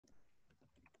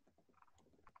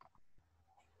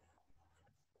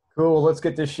Cool. Let's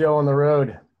get this show on the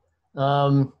road.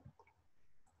 Um,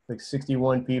 like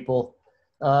 61 people.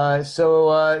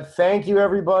 Thank you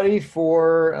everybody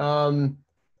for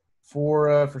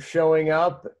showing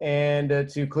up and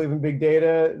to Cleveland Big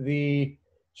Data, the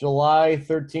July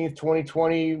 13th,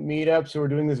 2020 meetup. So we're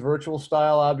doing this virtual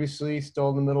style, obviously, still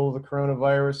in the middle of the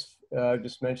coronavirus.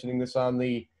 Just mentioning this on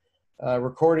the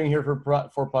recording here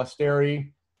for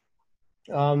posterity.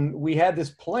 We had this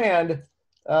planned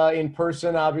in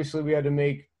person. Obviously, we had to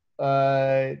make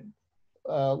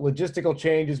logistical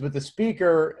changes, but the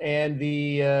speaker and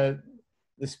the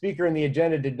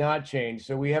agenda did not change.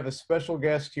 So we have a special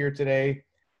guest here today.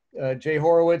 Jay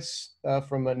Horowitz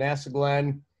from NASA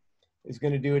Glenn is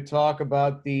going to do a talk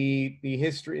about the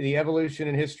history, the evolution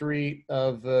and history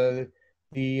of the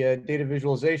data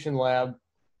visualization lab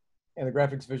and the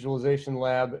graphics visualization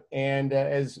lab. And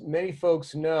as many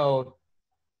folks know,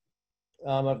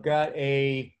 I've got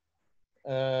a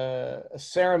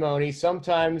ceremony.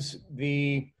 Sometimes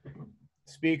the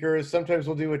speakers, sometimes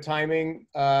we'll do a timing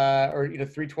or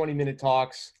 3 20-minute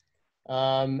talks.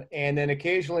 And then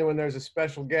occasionally when there's a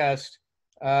special guest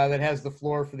that has the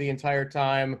floor for the entire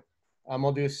time,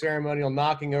 I'll do a ceremonial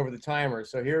knocking over the timer.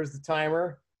 So here's the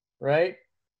timer, right?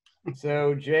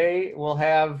 So Jay will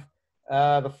have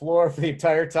the floor for the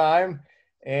entire time,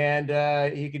 and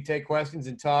he can take questions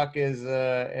and talk as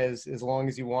long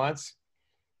as he wants.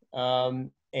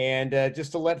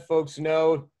 Just to let folks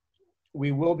know,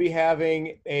 we will be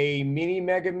having a mini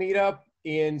mega meetup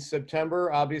in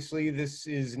September. Obviously, this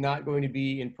is not going to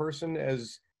be in person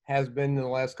as has been in the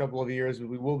last couple of years, but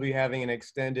we will be having an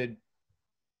extended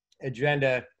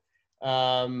agenda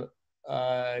in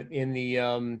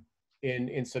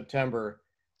September.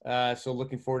 So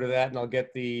looking forward to that, and I'll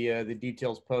get the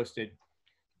details posted.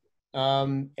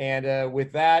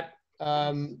 With that,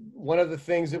 one of the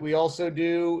things that we also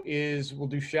do is we'll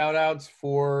do shout outs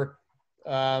for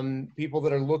people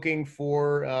that are looking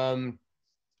for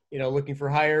looking for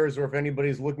hires, or if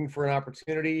anybody's looking for an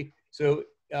opportunity. So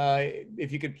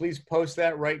if you could please post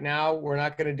that right now. We're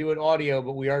not going to do it audio,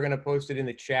 but we are going to post it in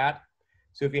the chat.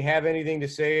 So if you have anything to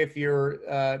say, if you're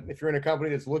in a company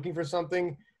that's looking for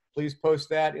something, please post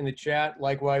that in the chat.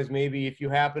 Likewise, maybe if you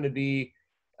happen to be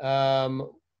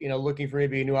looking for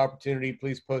maybe a new opportunity,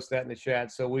 please post that in the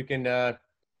chat so we can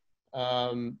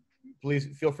please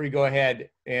feel free to go ahead,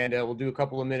 and we'll do a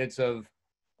couple of minutes of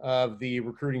the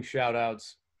recruiting shout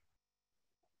outs.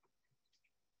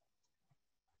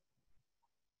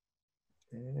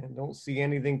 And don't see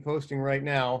anything posting right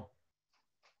now.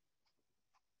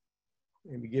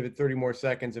 Maybe give it 30 more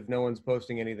seconds. If no one's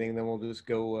posting anything, then we'll just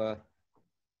go,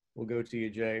 we'll go to you,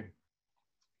 Jay.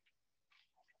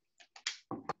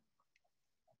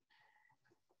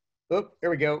 Oh, there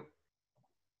we go.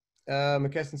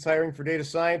 McKesson's hiring for data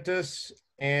scientists,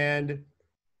 and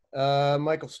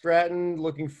Michael Stratton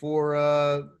looking for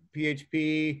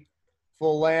PHP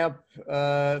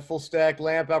full stack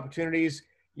LAMP opportunities.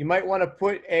 You might want to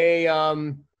put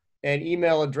an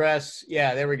email address.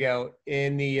 Yeah, there we go,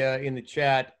 in the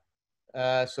chat,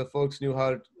 so folks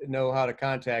know how to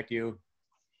contact you.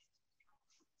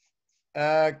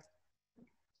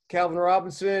 Calvin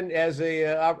Robinson as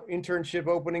a internship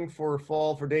opening for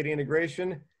fall for data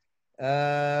integration.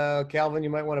 Calvin, you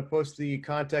might want to post the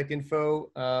contact info.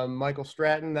 Michael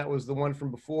Stratton, that was the one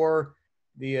from before.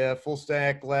 The full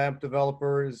stack lab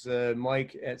developer is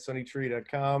Mike at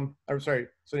sunnytree.com. I'm sorry,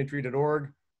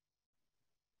 sunnytree.org.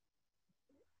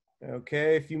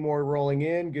 Okay, a few more rolling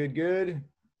in. Good, good.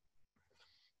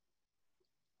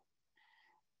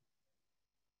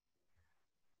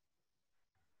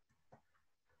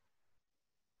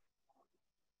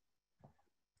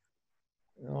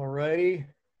 All righty.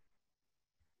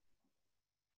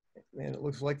 Man, it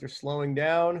looks like they're slowing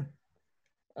down.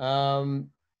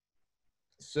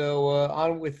 So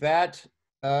on with that,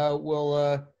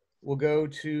 we'll go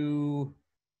to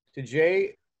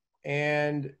Jay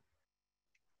and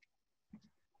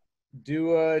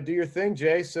do your thing,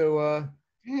 Jay. So I'm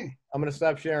going to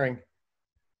stop sharing.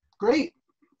 Great,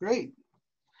 great.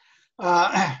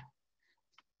 Don't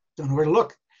know where to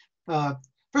look.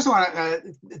 First of all,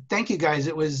 thank you guys.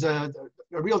 It was a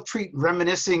real treat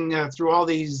reminiscing through all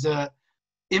these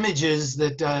images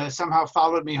that somehow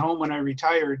followed me home when I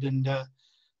retired. And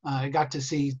I got to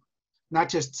see not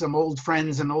just some old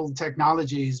friends and old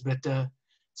technologies, but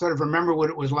sort of remember what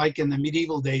it was like in the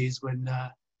medieval days when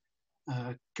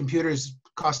computers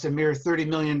cost a mere $30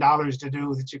 million to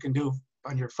do that you can do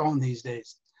on your phone these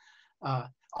days.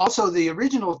 Also, the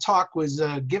original talk was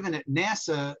given at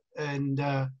NASA and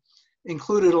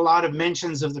included a lot of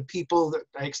mentions of the people that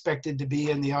I expected to be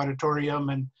in the auditorium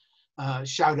and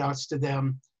shout outs to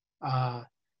them.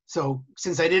 So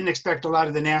since I didn't expect a lot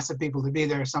of the NASA people to be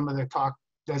there, some of their talk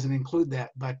doesn't include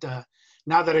that. But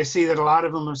now that I see that a lot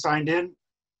of them have signed in,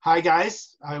 hi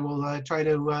guys, I will try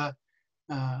to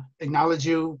acknowledge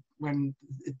you when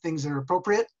things are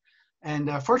appropriate.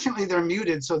 And fortunately they're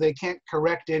muted, so they can't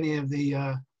correct any of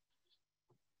the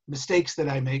mistakes that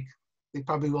I make. They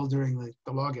probably will during the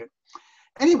login.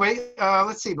 Anyway,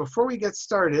 let's see, before we get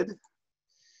started,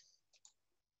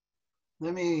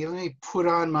 let me put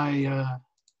on my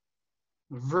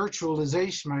virtual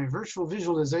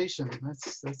visualization.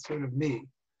 That's sort of me.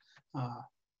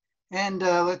 And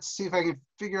let's see if I can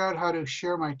figure out how to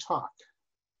share my talk.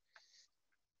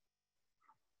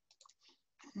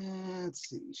 Let's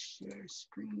see, share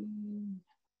screen.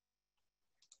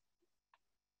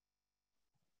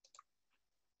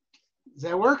 Does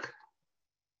that work?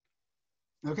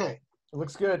 Okay. It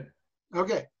looks good.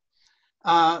 Okay.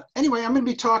 Anyway, I'm going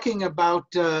to be talking about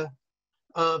kind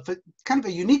of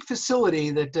a unique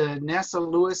facility that NASA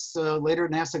Lewis, later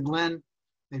NASA Glenn,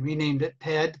 they renamed it,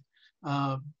 had,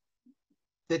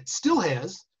 that still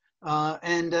has.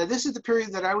 And this is the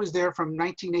period that I was there from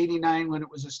 1989 when it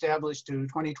was established to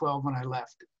 2012 when I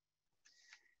left.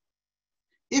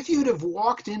 If you'd have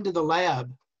walked into the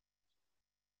lab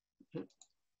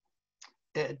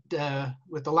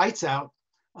with the lights out,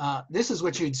 this is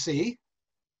what you'd see.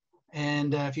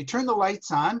 And if you turn the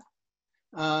lights on,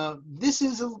 this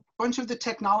is a bunch of the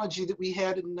technology that we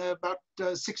had in about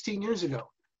 16 years ago.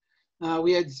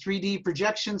 We had 3D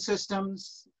projection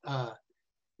systems.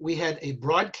 We had a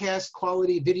broadcast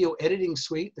quality video editing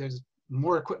suite. There's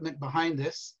more equipment behind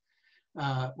this.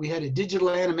 We had a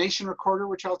digital animation recorder,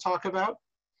 which I'll talk about.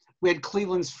 We had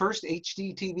Cleveland's first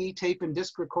HDTV tape and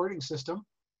disc recording system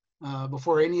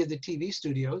before any of the TV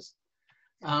studios.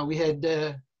 We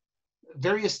had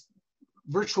various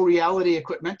virtual reality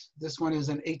equipment. This one is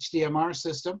an HDMR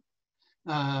system.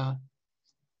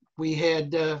 We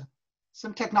had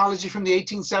some technology from the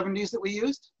 1870s that we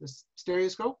used, this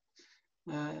stereoscope.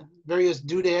 Various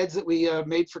doodads that we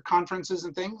made for conferences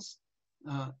and things,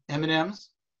 M&Ms.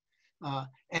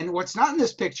 And what's not in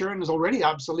this picture, and is already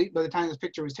obsolete by the time this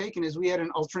picture was taken, is we had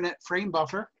an Ultranet frame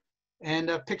buffer and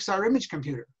a Pixar image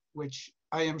computer, which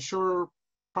I am sure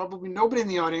probably nobody in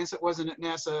the audience that wasn't at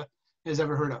NASA has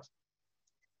ever heard of.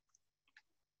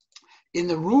 In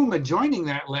the room adjoining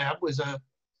that lab was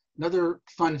another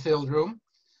fun-filled room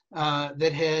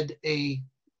that had a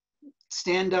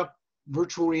stand-up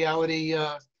virtual reality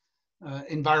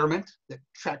environment that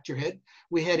tracked your head.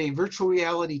 We had a virtual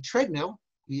reality treadmill.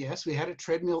 Yes, we had a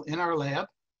treadmill in our lab.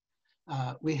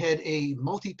 We had a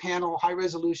multi-panel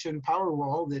high-resolution power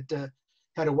wall that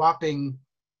had a whopping,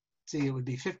 see, it would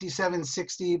be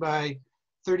 5760 by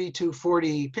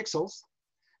 3240 pixels.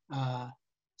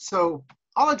 So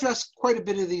I'll address quite a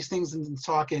bit of these things in the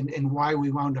talk and why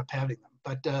we wound up having them.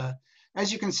 But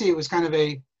as you can see, it was kind of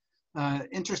a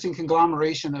interesting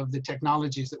conglomeration of the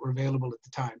technologies that were available at the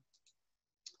time.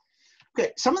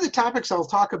 Okay, some of the topics I'll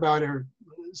talk about are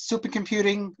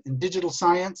supercomputing and digital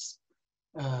science,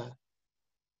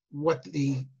 what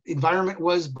the environment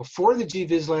was before the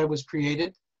GVIS Lab was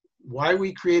created, why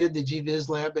we created the GVIS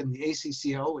Lab and the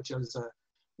ACCL, which is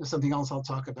something else I'll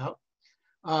talk about.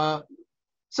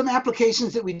 Some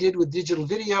applications that we did with digital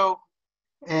video,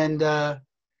 and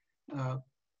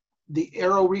the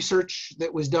Aero research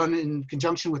that was done in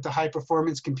conjunction with the High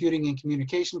Performance Computing and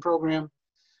Communication Program,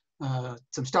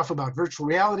 some stuff about virtual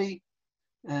reality,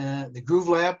 the Groove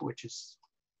Lab, which is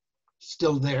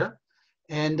still there,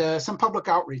 and some public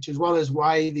outreach, as well as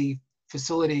why the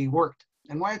facility worked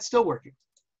and why it's still working.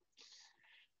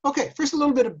 Okay, first a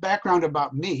little bit of background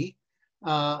about me.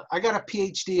 I got a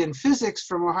PhD in physics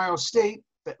from Ohio State,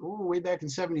 but way back in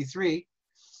 '73.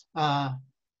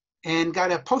 And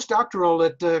got a postdoctoral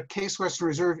at Case Western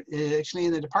Reserve, actually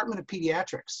in the Department of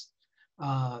Pediatrics.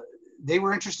 They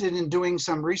were interested in doing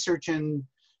some research in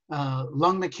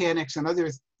lung mechanics and other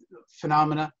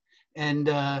phenomena, and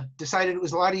decided it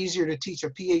was a lot easier to teach a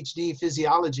PhD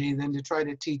physiology than to try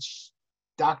to teach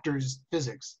doctors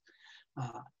physics.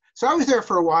 So I was there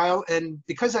for a while, and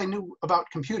because I knew about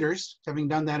computers, having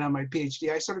done that on my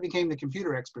PhD, I sort of became the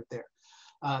computer expert there.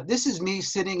 This is me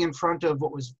sitting in front of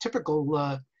what was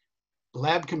typical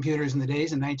lab computers in the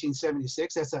days in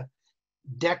 1976. That's a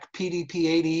DEC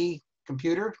PDP-80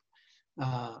 computer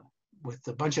with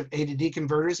a bunch of A to D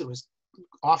converters. It was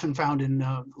often found in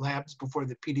labs before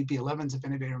the PDP-11s, if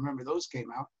anybody remember those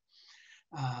came out.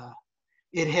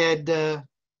 It had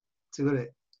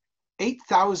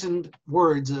 8,000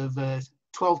 words of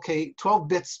 12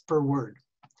 bits per word.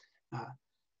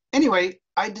 Anyway,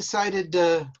 I decided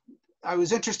I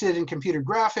was interested in computer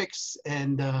graphics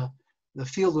and the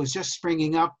field was just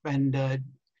springing up, and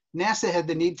NASA had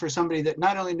the need for somebody that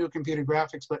not only knew computer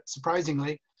graphics, but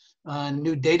surprisingly,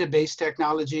 knew database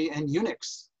technology and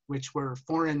Unix, which were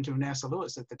foreign to NASA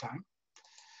Lewis at the time.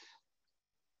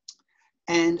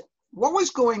 And what was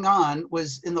going on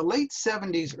was in the late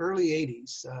 70s, early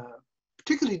 80s,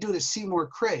 particularly due to Seymour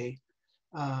Cray,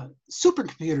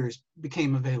 supercomputers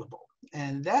became available.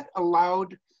 And that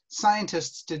allowed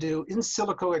scientists to do in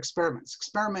silico experiments,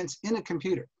 experiments in a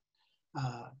computer.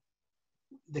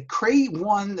 The Cray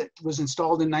 1 that was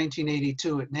installed in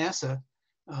 1982 at NASA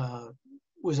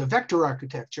was a vector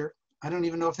architecture. I don't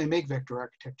even know if they make vector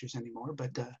architectures anymore,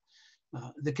 but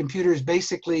the computers,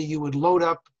 basically you would load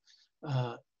up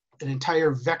an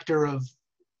entire vector of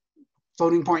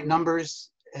floating point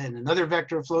numbers and another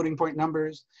vector of floating point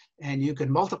numbers, and you could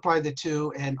multiply the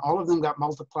two, and all of them got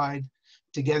multiplied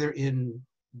together in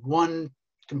one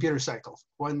computer cycle,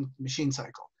 one machine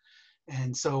cycle.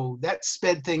 And so that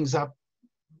sped things up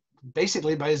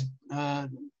basically by the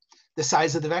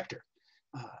size of the vector.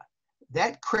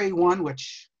 That Cray 1,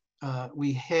 which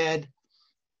we had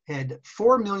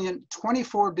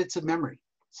 4,024 bits of memory.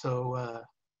 So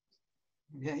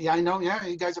yeah, I know, yeah,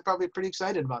 you guys are probably pretty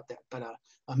excited about that, but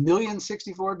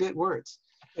 1,064-bit words.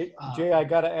 Hey, Jay, I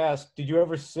gotta ask, did you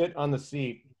ever sit on the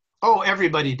seat? Oh,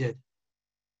 everybody did.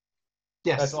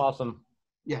 Yes. That's awesome.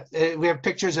 Yeah, we have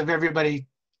pictures of everybody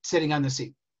sitting on the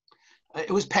seat.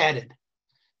 It was padded.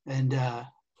 And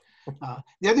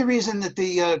the other reason that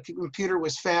the computer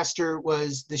was faster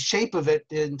was the shape of it,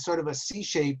 in sort of a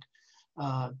C-shaped,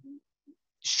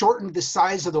 shortened the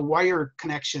size of the wire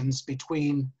connections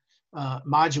between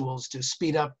modules to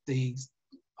speed up the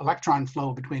electron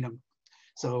flow between them.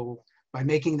 So by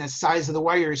making the size of the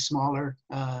wires smaller,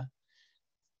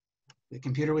 the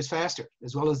computer was faster,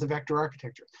 as well as the vector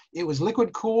architecture. It was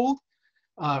liquid cooled,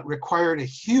 required a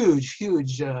huge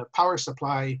power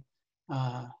supply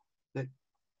that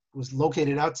was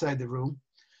located outside the room.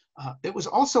 It was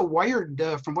also wired,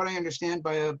 from what I understand,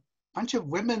 by a bunch of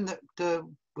women that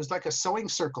was like a sewing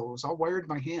circle. It was all wired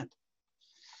by hand.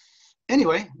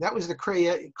 Anyway, that was the Cray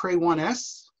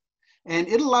 1S, and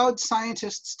it allowed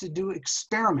scientists to do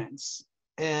experiments.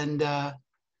 And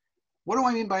what do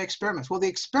I mean by experiments? Well, the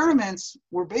experiments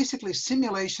were basically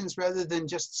simulations rather than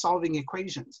just solving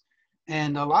equations.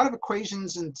 And a lot of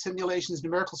equations and simulations,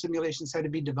 numerical simulations, had to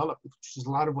be developed, which is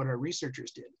a lot of what our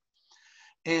researchers did.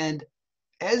 And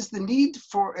as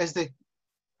the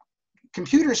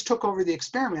computers took over the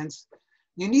experiments,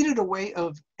 you needed a way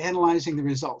of analyzing the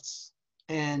results.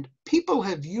 And people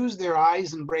have used their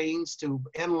eyes and brains to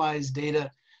analyze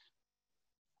data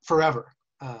forever.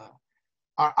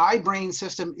 Our eye-brain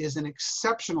system is an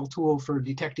exceptional tool for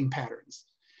detecting patterns.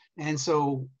 And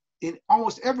so in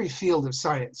almost every field of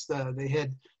science, they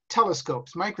had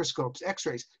telescopes, microscopes,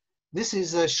 x-rays. This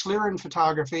is a Schlieren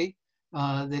photography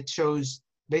that shows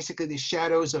basically the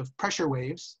shadows of pressure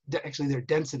waves, actually they're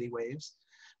density waves,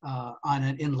 on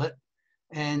an inlet.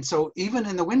 And so even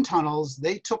in the wind tunnels,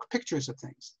 they took pictures of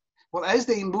things. Well, as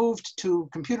they moved to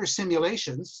computer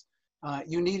simulations,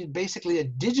 you needed basically a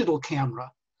digital camera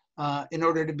in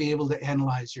order to be able to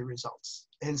analyze your results.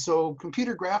 And so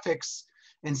computer graphics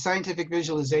and scientific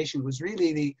visualization was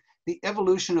really the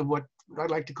evolution of what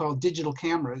I'd like to call digital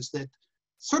cameras that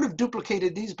sort of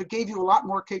duplicated these, but gave you a lot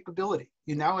more capability.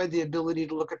 You now had the ability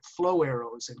to look at flow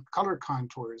arrows and color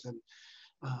contours and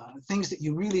things that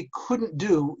you really couldn't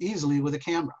do easily with a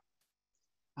camera.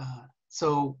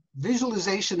 So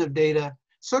visualization of data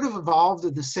sort of evolved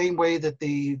in the same way that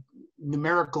the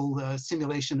numerical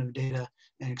simulation of data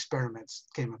and experiments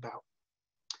came about.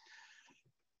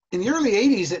 In the early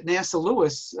 80s at NASA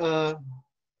Lewis,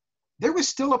 there was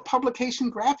still a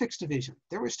publication graphics division.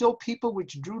 There were still people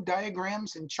which drew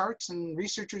diagrams and charts, and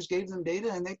researchers gave them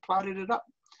data and they plotted it up.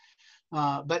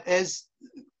 But as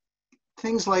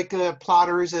things like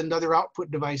plotters and other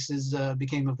output devices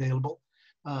became available,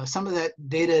 some of that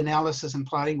data analysis and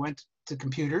plotting went to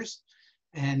computers,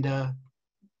 and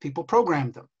people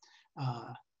programmed them.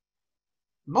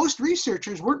 Most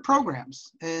researchers weren't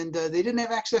programs, and they didn't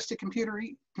have access to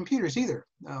computers either.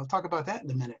 I'll talk about that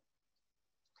in a minute.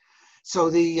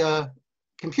 So the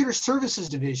Computer Services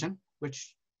Division,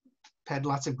 which had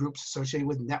lots of groups associated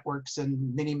with networks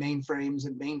and mini mainframes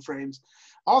and mainframes,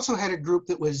 also had a group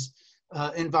that was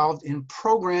involved in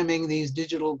programming these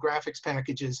digital graphics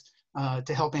packages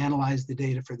to help analyze the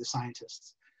data for the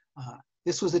scientists.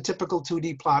 This was a typical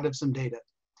 2D plot of some data.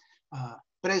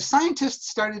 But as scientists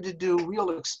started to do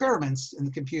real experiments in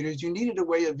the computers, you needed a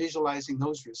way of visualizing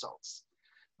those results.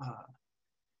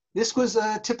 This was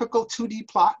a typical 2D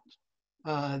plot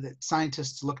that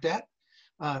scientists looked at.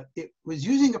 It was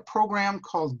using a program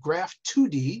called Graph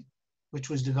 2D, which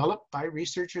was developed by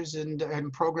researchers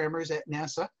and programmers at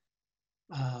NASA.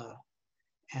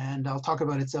 And I'll talk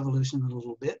about its evolution in a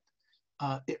little bit.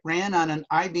 It ran on an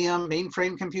IBM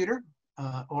mainframe computer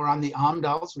or on the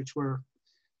Amdals, which were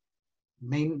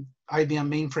IBM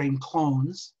mainframe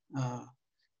clones.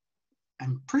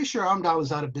 I'm pretty sure Amdal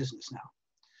is out of business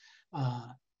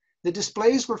now. The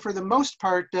displays were, for the most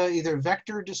part, either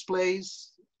vector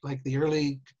displays, like the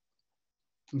early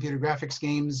computer graphics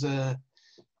games,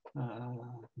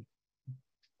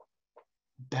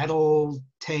 Battle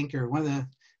Tank, or one of the,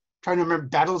 trying to remember,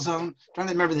 Battle Zone, trying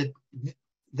to remember the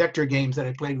vector games that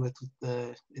I played with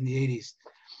in the 80s.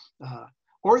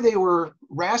 Or they were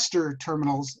raster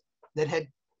terminals that had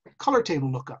color table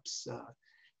lookups.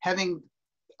 Having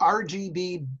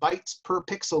RGB bytes per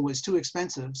pixel was too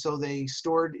expensive, so they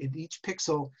stored in each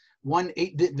pixel one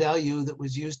 8-bit value that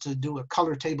was used to do a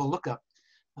color table lookup.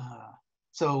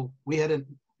 So we had a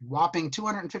whopping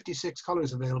 256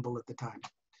 colors available at the time.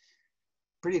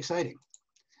 Pretty exciting.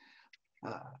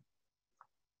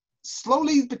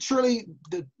 Slowly but surely,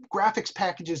 the graphics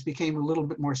packages became a little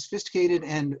bit more sophisticated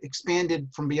and expanded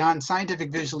from beyond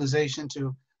scientific visualization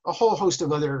to a whole host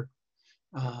of other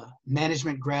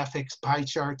management graphics, pie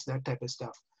charts, that type of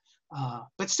stuff.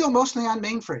 But still mostly on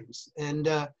mainframes. And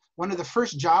one of the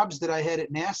first jobs that I had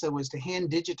at NASA was to hand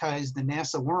digitize the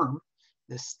NASA worm,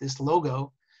 this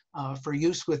logo, for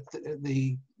use with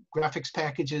the graphics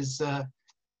packages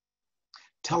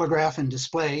Telegraph and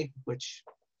Display, which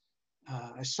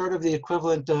is sort of the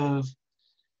equivalent of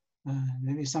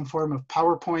maybe some form of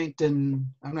PowerPoint, and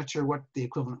I'm not sure what the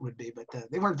equivalent would be, but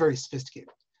they weren't very sophisticated.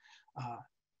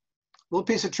 Little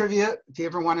piece of trivia, if you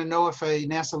ever want to know if a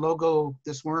NASA logo,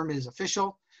 this worm, is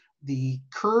official, the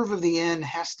curve of the N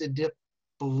has to dip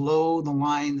below the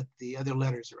line that the other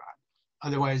letters are on.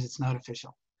 Otherwise, it's not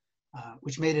official,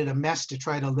 which made it a mess to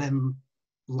try to then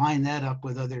line that up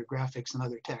with other graphics and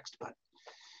other text, but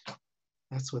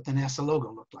that's what the NASA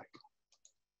logo looked like.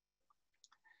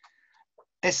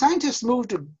 As scientists moved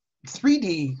to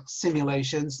 3D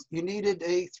simulations, you needed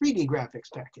a 3D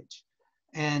graphics package.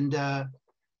 And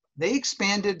they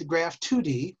expanded the Graph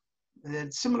 2D. They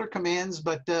had similar commands,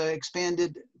 but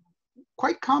expanded,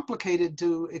 quite complicated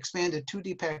to expand a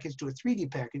 2D package to a 3D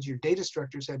package. Your data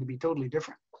structures had to be totally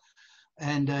different.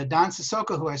 And Don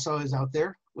Sissoko, who I saw is out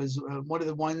there, was one of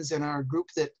the ones in our group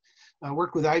that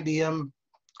worked with IBM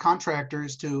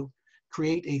contractors to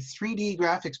create a 3D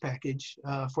graphics package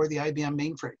for the IBM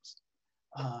mainframes.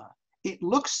 It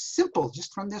looks simple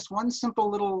just from this one simple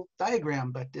little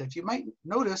diagram, but if you might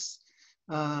notice,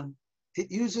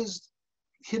 it uses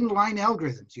hidden line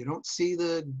algorithms. You don't see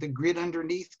the grid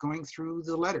underneath going through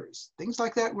the letters. Things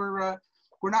like that were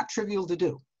not trivial to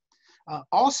do.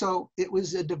 Also, it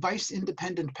was a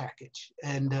device-independent package,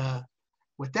 and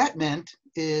what that meant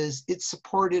is it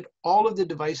supported all of the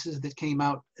devices that came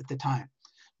out at the time.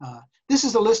 This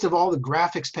is a list of all the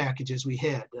graphics packages we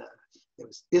had. There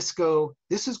was ISCO,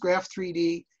 this is Graph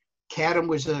 3D, CADM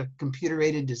was a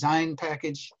computer-aided design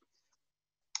package,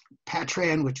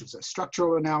 Patran, which was a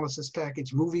structural analysis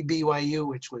package, Movie BYU,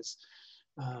 which was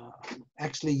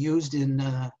actually used in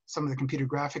some of the computer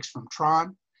graphics from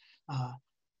Tron.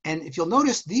 And if you'll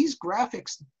notice, these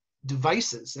graphics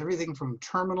devices, everything from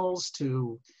terminals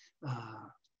to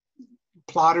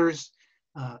plotters,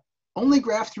 only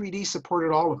Graph 3D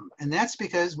supported all of them. And that's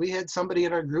because we had somebody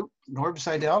in our group, Norb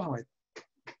Seidel, who I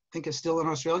think is still in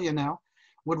Australia now,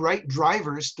 would write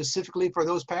drivers specifically for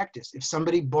those packages. If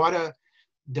somebody bought a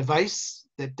device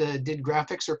that did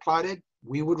graphics or plotted,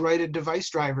 we would write a device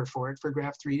driver for it for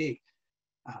Graph 3D.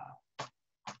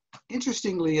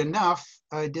 Interestingly enough,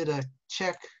 I did a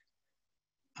check.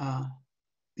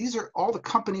 These are all the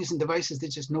companies and devices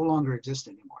that just no longer exist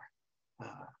anymore.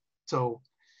 So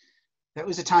that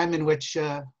was a time in which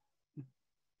if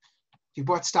you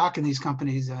bought stock in these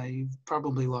companies, you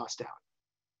probably lost out.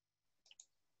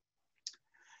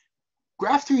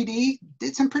 Graph 3D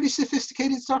did some pretty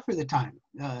sophisticated stuff for the time.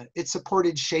 It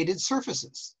supported shaded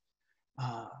surfaces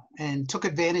and took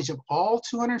advantage of all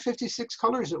 256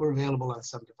 colors that were available on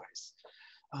some device.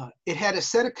 It had a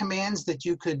set of commands that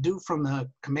you could do from the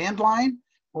command line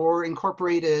or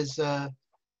incorporate as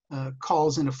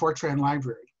calls in a Fortran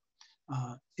library.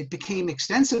 It became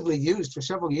extensively used for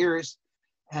several years,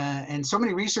 and so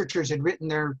many researchers had written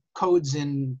their codes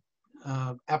in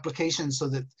applications so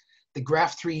that the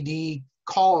Graph 3D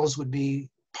calls would be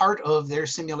part of their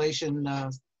simulation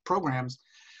programs,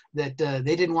 that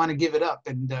they didn't want to give it up.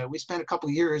 And we spent a couple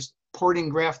of years porting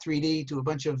Graph 3D to a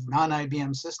bunch of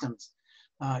non-IBM systems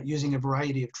using a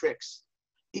variety of tricks.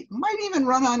 it might even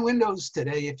run on Windows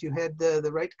today if you had the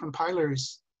right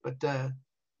compilers, but I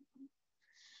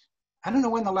don't know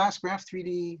when the last Graph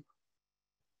 3D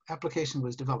application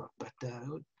was developed, but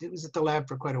it was at the lab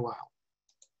for quite a while.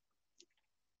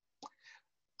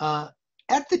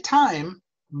 At the time,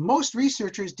 most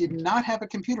researchers did not have a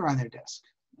computer on their desk.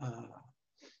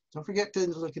 Don't forget to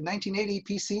look at 1980,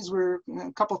 PCs were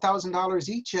a couple $1,000s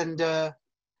each, and they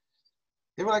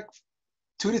were like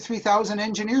 2,000 to 3,000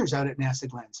 engineers out at NASA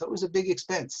Glenn. So it was a big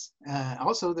expense.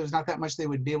 Also, there's not that much they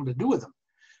would be able to do with them.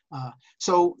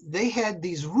 So they had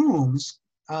these rooms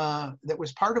that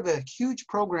was part of a huge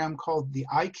program called the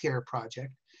iCare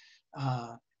project.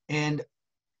 And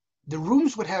the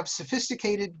rooms would have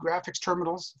sophisticated graphics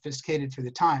terminals, sophisticated for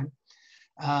the time,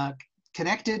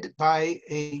 connected by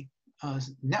a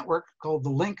network called the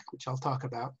Link, which I'll talk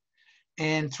about.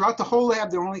 And throughout the whole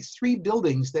lab, there were only 3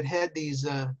 buildings that had these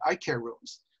iCare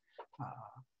rooms.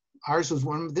 Ours was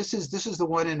one. This is the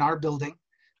one in our building,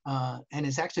 and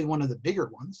it's actually one of the bigger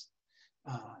ones.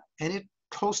 And it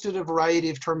hosted a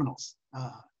variety of terminals.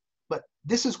 But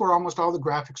this is where almost all the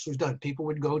graphics was done. People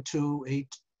would go to a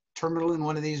terminal in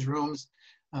one of these rooms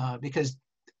because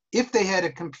if they had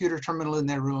a computer terminal in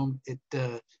their room, it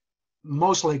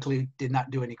most likely did not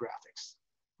do any graphics.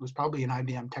 It was probably an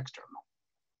IBM text terminal.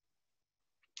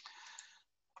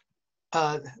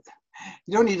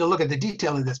 You don't need to look at the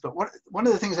detail of this, but one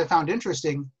of the things I found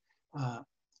interesting,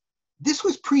 this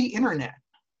was pre-internet,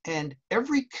 and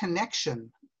every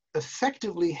connection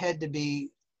effectively had to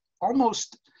be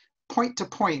almost point to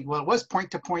point. Well, it was point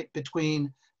to point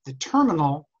between the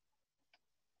terminal.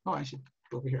 Oh, I should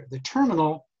go over here. The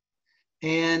terminal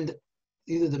and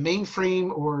either the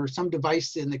mainframe or some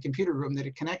device in the computer room that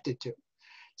it connected to.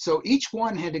 So each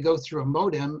one had to go through a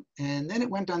modem, and then it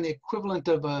went on the equivalent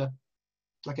of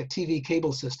like a TV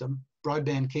cable system,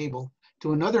 broadband cable,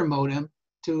 to another modem,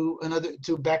 to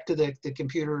back to the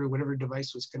computer or whatever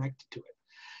device was connected to it.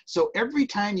 So every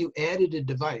time you added a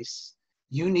device,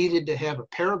 you needed to have a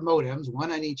pair of modems,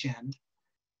 one on each end,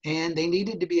 and they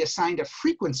needed to be assigned a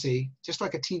frequency, just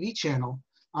like a TV channel,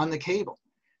 on the cable.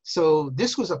 So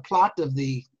this was a plot of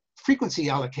the frequency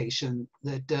allocation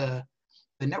that the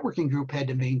networking group had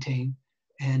to maintain.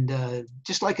 And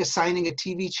just like assigning a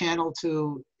TV channel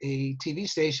to a TV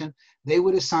station, they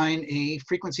would assign a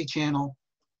frequency channel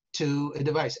to a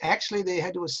device. Actually, they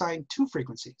had to assign 2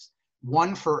 frequencies,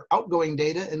 one for outgoing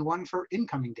data and one for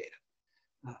incoming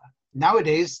data.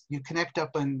 Nowadays, you connect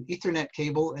up an Ethernet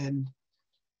cable and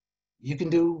you can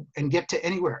do and get to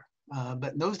anywhere.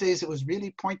 But in those days, it was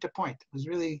really point to point. It was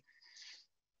really a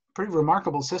pretty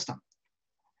remarkable system,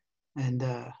 and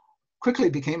quickly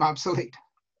became obsolete.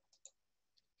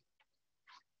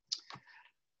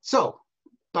 So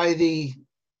by the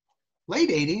late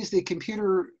 80s, the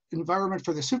computer environment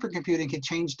for the supercomputing had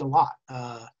changed a lot.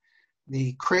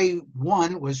 The Cray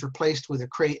 1 was replaced with a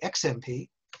Cray XMP,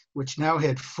 which now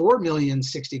had 4 million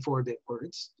 64-bit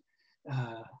words.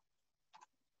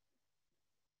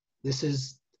 This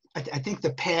is, I think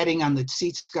the padding on the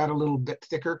seats got a little bit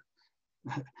thicker.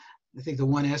 I think the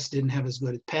 1S didn't have as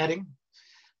good padding.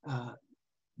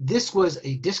 This was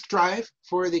a disk drive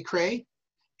for the Cray,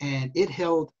 and it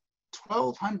held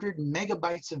 1,200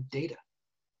 megabytes of data.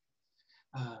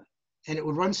 And it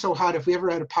would run so hot, if we ever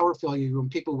had a power failure room,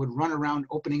 people would run around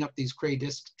opening up these Cray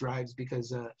disk drives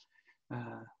because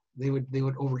they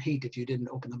would overheat if you didn't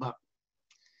open them up.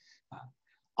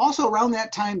 Also around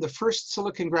that time, the first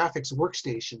Silicon Graphics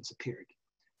workstations appeared.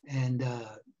 And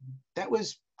that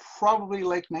was probably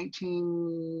like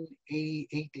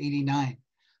 1988, 89.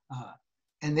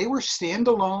 And they were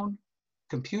standalone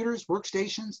computers,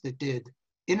 workstations that did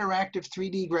interactive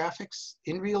 3D graphics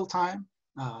in real time.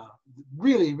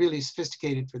 Really, really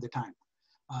sophisticated for the time,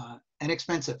 and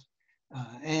expensive.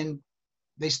 And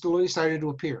they slowly started to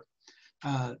appear.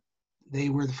 They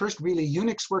were the first really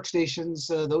Unix workstations,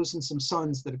 those and some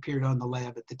Suns, that appeared on the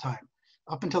lab at the time.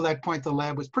 Up until that point, the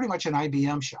lab was pretty much an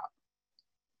IBM shop.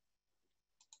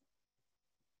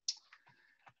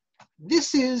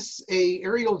 This is an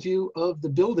aerial view of the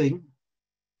building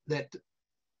that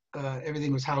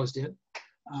everything was housed in.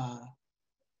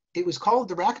 It was called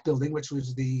the RAC building, which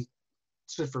was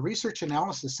stood for Research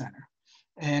Analysis Center.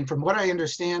 And from what I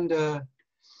understand,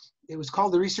 it was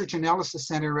called the Research Analysis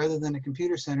Center rather than a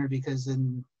computer center because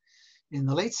in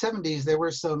the late 70s, there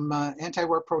were some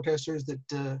anti-war protesters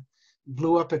that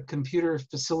blew up a computer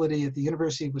facility at the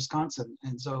University of Wisconsin.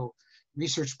 And so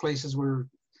research places were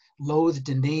loath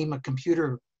to name a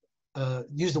computer,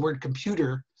 use the word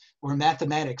computer or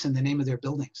mathematics in the name of their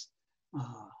buildings,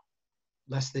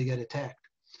 lest they get attacked.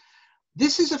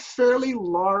 This is a fairly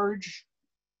large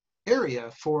area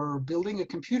for building a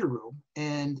computer room,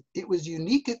 and it was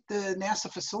unique at the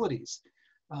NASA facilities.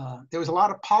 There was a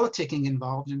lot of politicking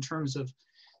involved in terms of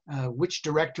which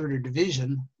directorate or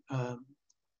division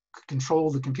could control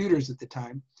the computers at the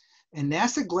time. And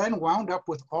NASA Glenn wound up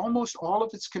with almost all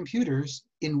of its computers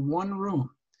in one room.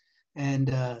 And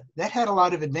that had a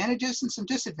lot of advantages and some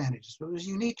disadvantages, but it was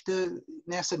unique to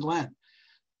NASA Glenn,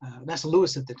 NASA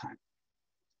Lewis at the time.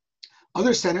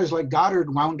 Other centers like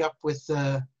Goddard wound up with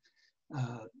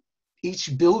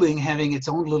each building having its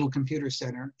own little computer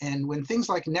center. And when things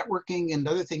like networking and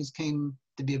other things came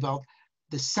to be about,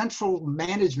 the central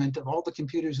management of all the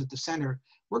computers at the center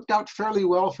worked out fairly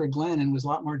well for Glenn and was a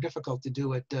lot more difficult to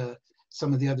do at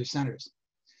some of the other centers.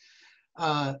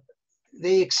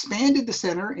 They expanded the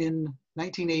center in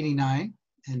 1989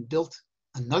 and built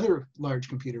another large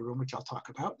computer room, which I'll talk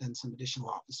about, and some additional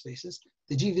office spaces.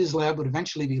 The GVIS Lab would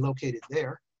eventually be located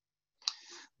there.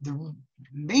 The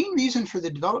main reason for the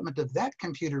development of that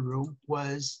computer room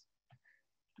was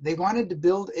they wanted to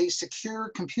build a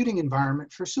secure computing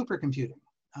environment for supercomputing.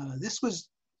 This was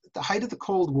at the height of the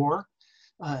Cold War.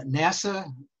 NASA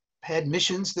had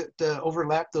missions that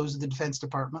overlapped those of the Defense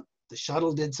Department. The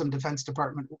shuttle did some Defense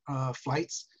Department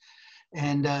flights.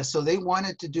 And so they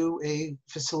wanted to do a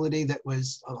facility that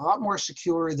was a lot more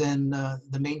secure than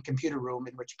the main computer room,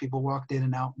 in which people walked in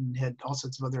and out and had all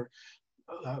sorts of other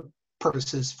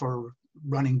purposes for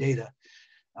running data.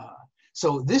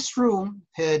 So this room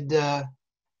had a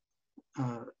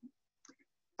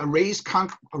raised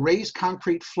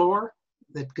concrete floor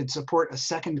that could support a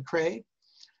second cray.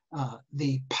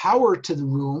 The power to the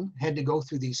room had to go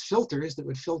through these filters that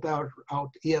would filter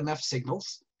out EMF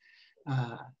signals.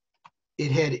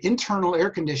 It had internal air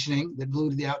conditioning that blew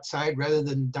to the outside rather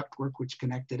than ductwork which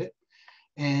connected it.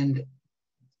 And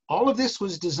all of this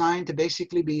was designed to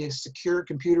basically be a secure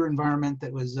computer environment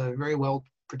that was very well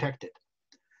protected.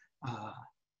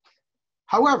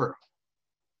 However,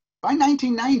 by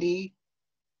 1990,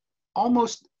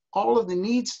 almost all of the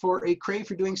needs for a cray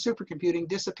for doing supercomputing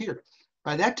disappeared.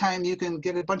 By that time, you can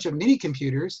get a bunch of mini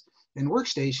computers and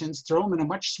workstations, throw them in a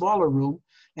much smaller room,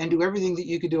 and do everything that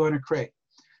you could do on a cray.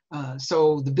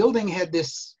 So the building had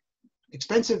this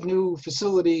expensive new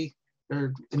facility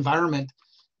or environment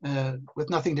with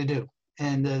nothing to do.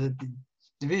 And the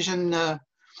division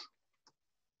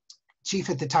chief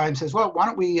at the time says, well, why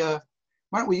don't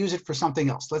we use it for something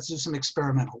else? Let's do some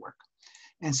experimental work.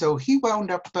 And so he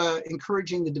wound up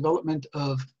encouraging the development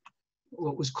of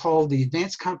what was called the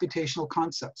Advanced Computational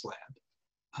Concepts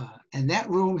Lab. And that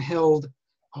room held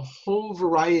a whole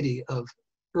variety of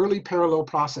early parallel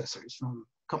processors from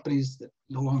companies that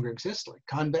no longer exist, like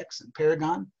Convex and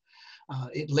Paragon.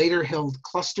 It later held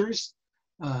clusters.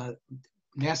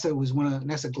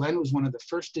 NASA Glenn was one of the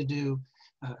first to do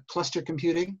cluster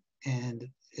computing and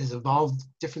has evolved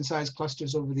different size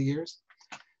clusters over the years.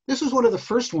 This was one of the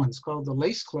first ones, called the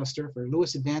LACE cluster for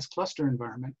Lewis Advanced Cluster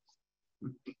Environment.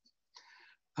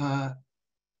 It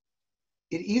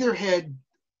either had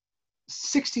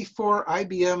 64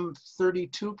 IBM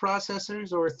 32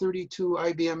 processors or 32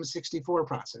 IBM 64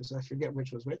 processors. I forget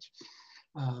which was which.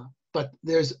 But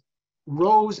there's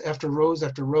rows after rows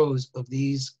after rows of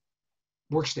these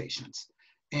workstations.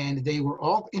 And they were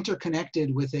all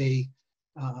interconnected with a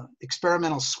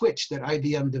experimental switch that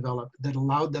IBM developed that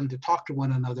allowed them to talk to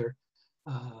one another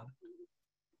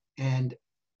and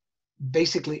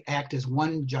basically act as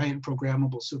one giant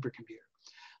programmable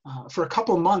supercomputer. For a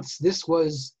couple months, this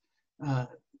was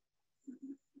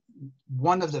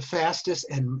one of the fastest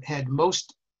and had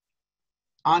most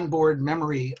onboard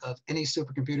memory of any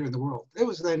supercomputer in the world. It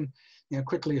was then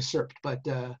quickly usurped, but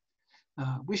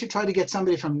we should try to get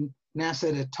somebody from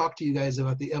NASA to talk to you guys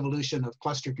about the evolution of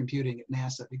cluster computing at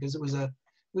NASA, because it was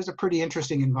a pretty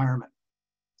interesting environment.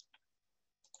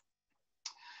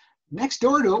 Next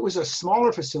door to it was a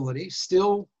smaller facility,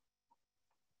 still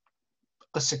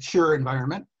a secure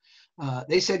environment.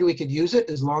 They said we could use it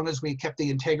as long as we kept the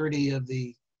integrity of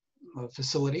the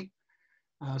facility.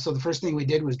 So the first thing we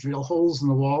did was drill holes in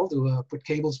the wall to put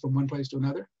cables from one place to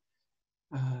another.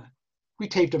 We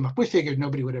taped them up. We figured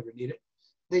nobody would ever need it.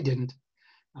 They didn't.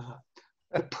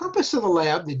 The purpose of the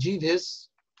lab, the GVIS,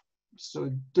 so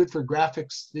good for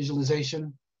graphics,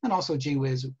 visualization, and also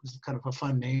GWIS, it was kind of a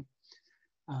fun name.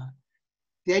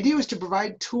 The idea was to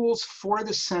provide tools for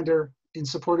the center in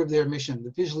support of their mission,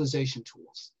 the visualization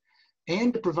tools,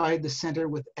 and to provide the center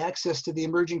with access to the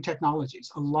emerging technologies.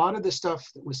 A lot of the stuff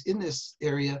that was in this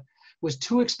area was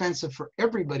too expensive for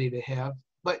everybody to have,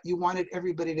 but you wanted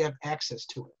everybody to have access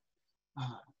to it.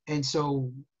 And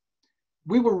so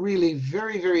we were really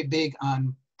very, very big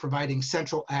on providing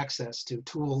central access to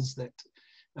tools that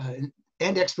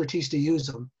and expertise to use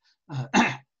them,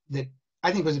 that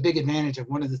I think was a big advantage of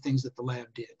one of the things that the lab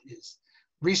did, is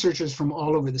researchers from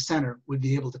all over the center would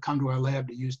be able to come to our lab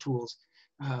to use tools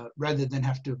rather than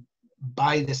have to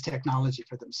buy this technology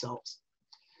for themselves.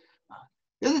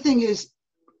 The other thing is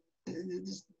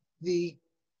the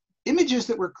images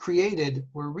that were created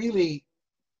were really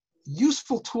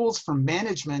useful tools for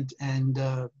management and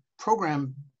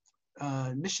program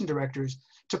mission directors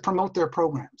to promote their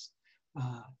programs.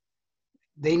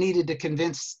 They needed to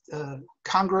convince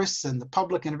Congress and the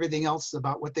public and everything else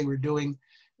about what they were doing.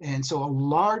 And so a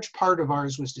large part of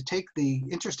ours was to take the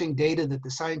interesting data that the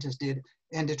scientists did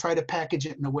and to try to package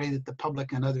it in a way that the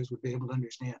public and others would be able to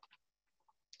understand.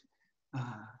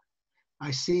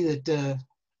 I see that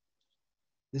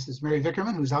this is Mary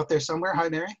Vickerman, who's out there somewhere. Hi,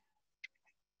 Mary.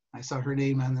 I saw her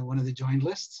name on one of the joined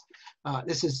lists.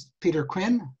 This is Peter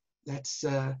Quinn. That's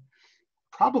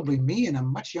probably me in a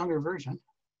much younger version.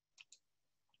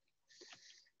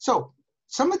 So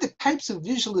some of the types of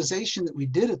visualization that we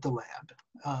did at the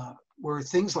lab were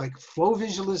things like flow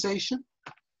visualization,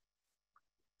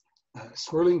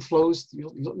 swirling flows.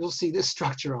 You'll see this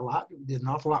structure a lot. We did an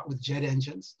awful lot with jet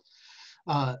engines.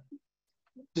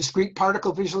 Discrete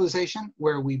particle visualization,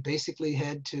 where we basically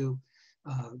had to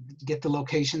get the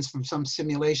locations from some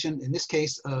simulation, in this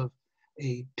case of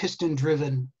a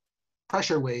piston-driven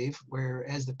pressure wave, where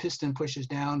as the piston pushes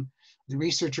down, the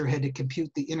researcher had to compute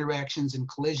the interactions and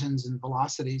collisions and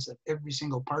velocities of every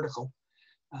single particle,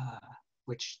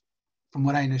 which, from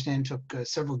what I understand, took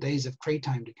several days of crate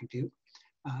time to compute.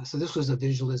 So this was a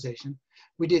visualization.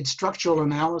 We did structural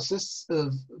analysis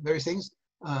of various things.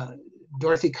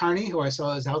 Dorothy Carney, who I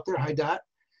saw is out there, hi Dot.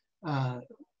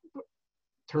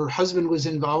 Her husband was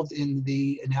involved in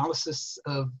the analysis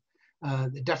of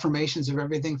the deformations of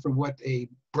everything from what a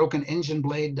broken engine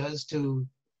blade does to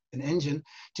an engine,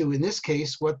 to, in this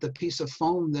case, what the piece of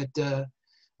foam that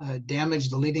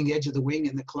damaged the leading edge of the wing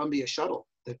in the Columbia shuttle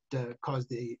that caused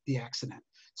the accident.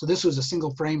 So this was a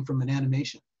single frame from an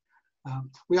animation.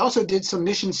 We also did some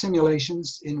mission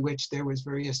simulations in which there was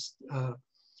various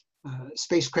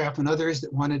spacecraft and others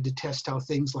that wanted to test how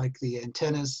things like the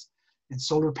antennas and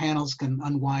solar panels can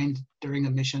unwind during a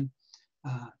mission.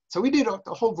 So we did a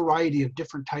whole variety of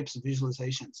different types of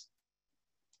visualizations.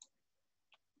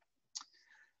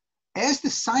 As the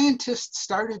scientists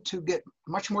started to get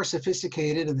much more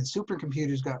sophisticated and the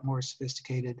supercomputers got more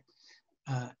sophisticated,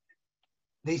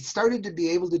 they started to be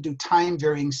able to do time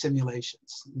varying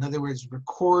simulations. In other words,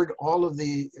 record all of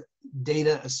the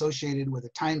data associated with a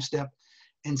time step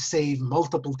and save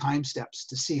multiple time steps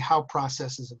to see how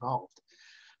processes evolved.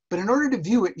 But in order to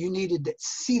view it, you needed to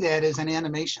see that as an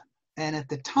animation. And at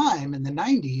the time, in the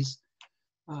 90s,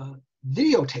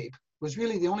 videotape was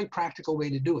really the only practical way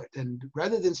to do it. And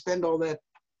rather than spend all that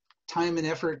time and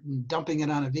effort and dumping it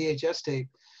on a VHS tape,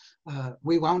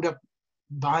 we wound up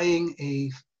buying a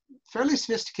fairly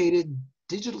sophisticated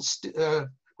digital,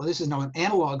 well, this is now an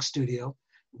analog studio,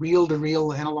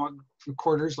 reel-to-reel analog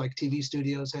recorders like TV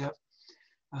studios have,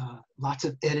 lots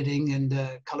of editing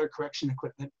and color correction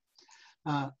equipment.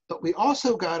 But we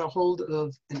also got a hold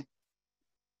of an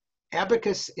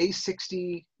Abacus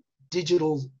A60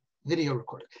 digital video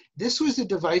recorder. This was a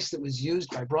device that was used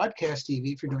by broadcast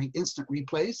TV for doing instant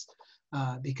replays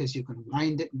because you can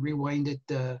wind it and rewind it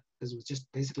because it was just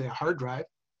basically a hard drive.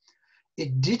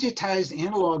 It digitized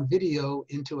analog video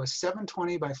into a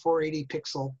 720 by 480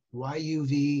 pixel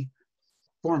YUV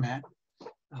format.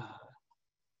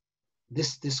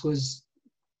 This was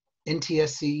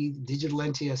NTSC, digital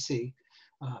NTSC.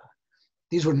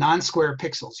 These were non-square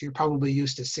pixels. You're probably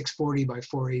used to 640 by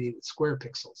 480 with square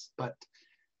pixels, but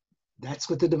that's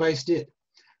what the device did.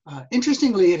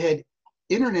 Interestingly, it had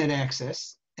internet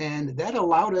access, and that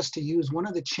allowed us to use one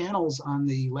of the channels on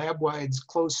the LabWide's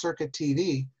closed circuit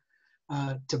TV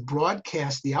to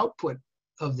broadcast the output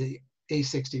of the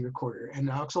A60 recorder, and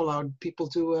also allowed people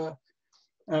to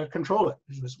control it,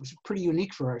 which was pretty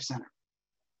unique for our center.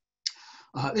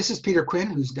 This is Peter Quinn,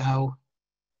 who's now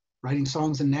writing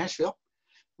songs in Nashville.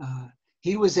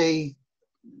 He was a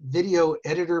video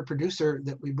editor producer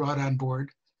that we brought on board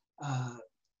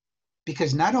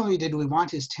because not only did we want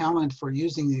his talent for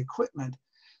using the equipment,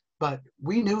 but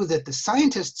we knew that the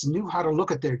scientists knew how to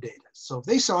look at their data. So if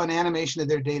they saw an animation of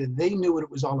their data, they knew what it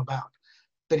was all about.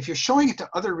 But if you're showing it to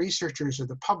other researchers or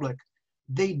the public,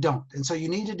 they don't. And so you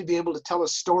needed to be able to tell a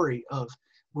story of,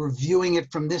 we're viewing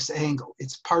it from this angle,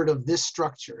 it's part of this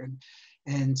structure.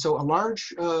 And so a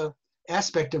large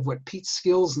aspect of what Pete's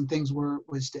skills and things were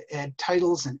was to add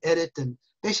titles and edit and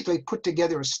basically put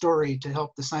together a story to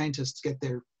help the scientists get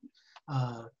their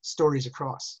stories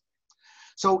across.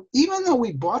 So even though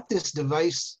we bought this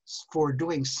device for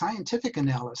doing scientific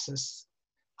analysis,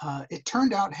 it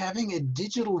turned out having a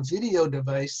digital video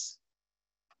device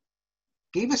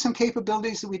gave us some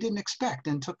capabilities that we didn't expect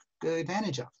and took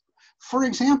advantage of. For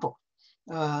example,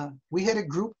 we had a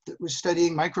group that was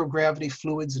studying microgravity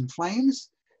fluids and flames,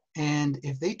 and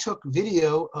if they took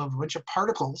video of a bunch of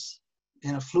particles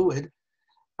in a fluid,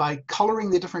 by coloring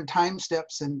the different time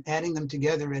steps and adding them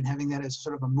together and having that as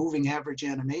sort of a moving average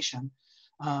animation,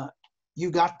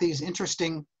 you got these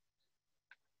interesting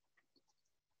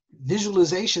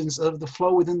visualizations of the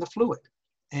flow within the fluid.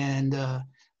 And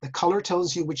the color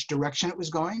tells you which direction it was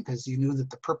going, because you knew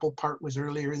that the purple part was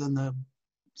earlier than the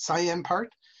cyan part.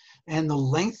 And the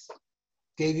length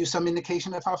gave you some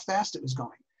indication of how fast it was going.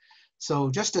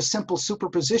 So just a simple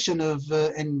superposition of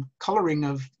and coloring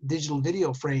of digital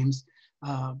video frames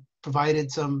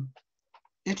provided some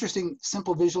interesting,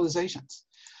 simple visualizations.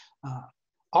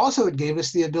 Also, it gave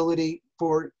us the ability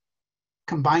for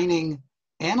combining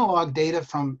analog data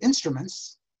from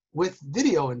instruments with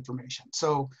video information.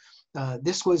 So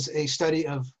this was a study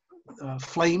of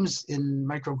flames in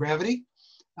microgravity,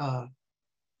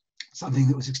 something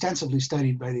that was extensively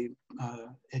studied by the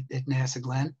at NASA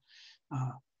Glenn.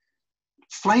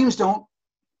 Flames don't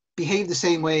behave the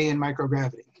same way in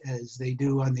microgravity as they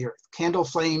do on the Earth. Candle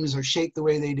flames are shaped the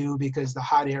way they do because the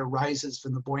hot air rises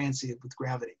from the buoyancy with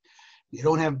gravity. You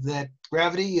don't have that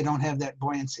gravity, you don't have that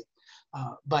buoyancy.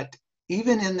 But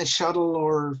even in the shuttle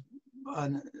or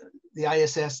the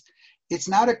ISS, it's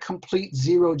not a complete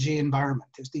zero-G environment.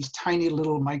 There's these tiny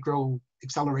little micro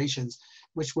accelerations,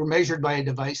 which were measured by a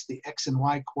device, the X and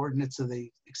Y coordinates of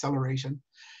the acceleration.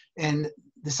 And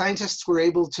the scientists were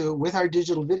able to, with our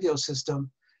digital video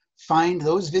system, find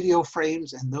those video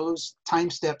frames and those time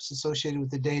steps associated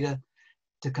with the data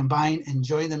to combine and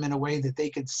join them in a way that they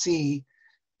could see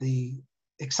the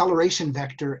acceleration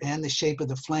vector and the shape of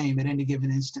the flame at any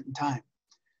given instant in time.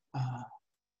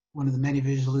 One of the many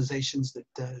visualizations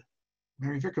that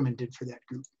Mary Vickerman did for that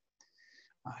group.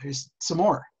 Here's some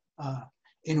more,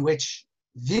 in which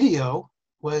video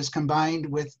was combined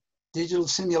with digital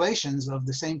simulations of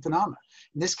the same phenomena.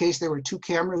 In this case, there were two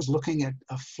cameras looking at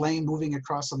a flame moving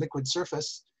across a liquid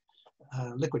surface,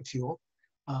 liquid fuel,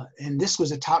 and this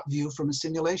was a top view from a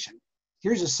simulation.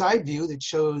 Here's a side view that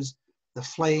shows the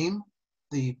flame,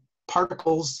 the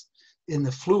particles in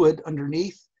the fluid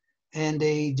underneath, and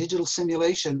a digital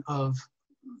simulation of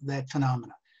that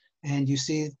phenomena. And you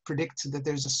see it predicts that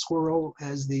there's a swirl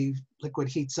as the liquid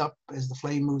heats up, as the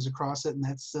flame moves across it, and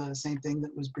that's the same thing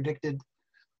that was predicted.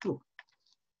 Ooh,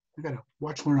 I gotta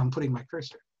watch where I'm putting my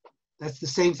cursor. That's the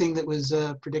same thing that was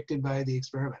predicted by the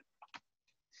experiment.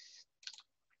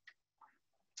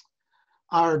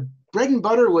 Our bread and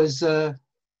butter was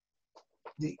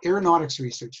the aeronautics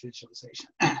research visualization.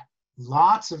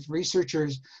 Lots of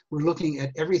researchers were looking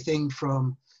at everything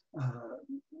from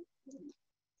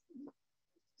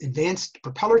advanced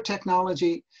propeller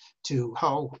technology to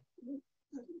how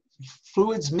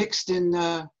fluids mixed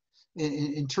in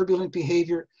turbulent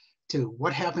behavior, to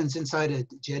what happens inside a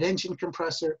jet engine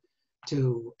compressor,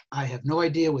 to I have no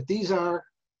idea what these are,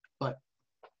 but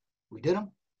we did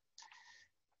them.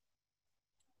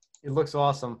 It looks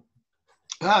awesome.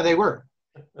 Ah, they were.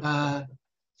 In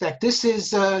fact, this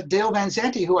is Dale Van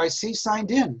Zanti, who I see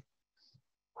signed in.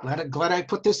 Glad I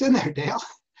put this in there, Dale.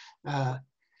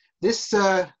 This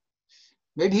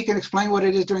maybe he can explain what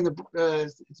it is during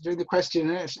the question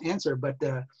and answer. But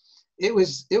it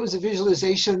was a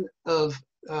visualization of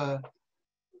a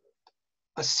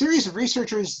series of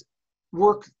researchers'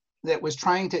 work that was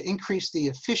trying to increase the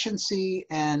efficiency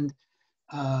and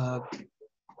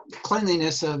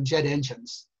cleanliness of jet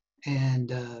engines. And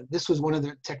this was one of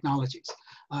the technologies.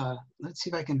 Let's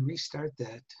see if I can restart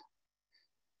that,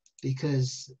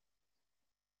 because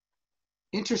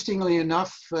interestingly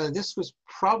enough, this was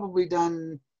probably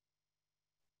done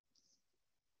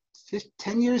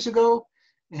 10 years ago,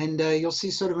 and you'll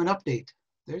see sort of an update.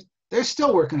 They're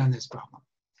still working on this problem.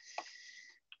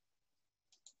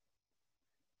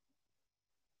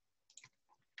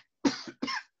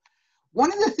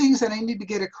 One of the things that I need to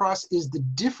get across is the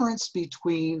difference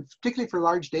between, particularly for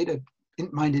large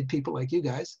data-minded people like you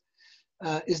guys,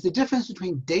 is the difference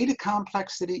between data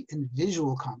complexity and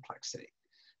visual complexity.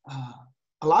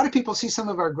 A lot of people see some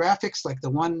of our graphics, like the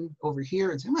one over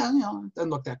here, and say, well, you know, it doesn't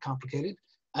look that complicated.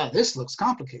 This looks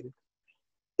complicated.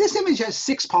 This image has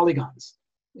 6 polygons.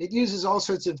 It uses all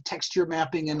sorts of texture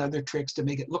mapping and other tricks to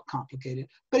make it look complicated,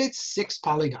 but it's 6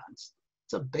 polygons.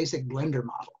 It's a basic Blender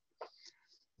model.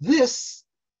 This,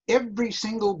 every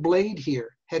single blade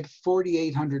here had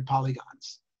 4,800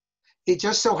 polygons. It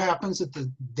just so happens that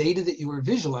the data that you were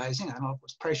visualizing, I don't know if it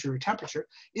was pressure or temperature,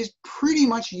 is pretty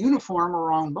much uniform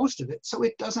around most of it. So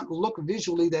it doesn't look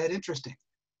visually that interesting,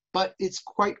 but it's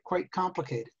quite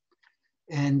complicated.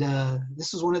 And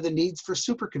this is one of the needs for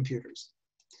supercomputers.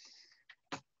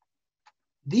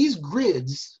 These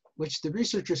grids, which the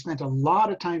researchers spent a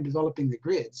lot of time developing the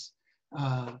grids,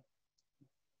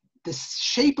 the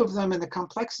shape of them and the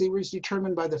complexity was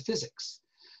determined by the physics.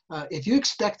 If you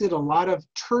expected a lot of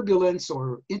turbulence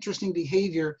or interesting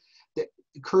behavior that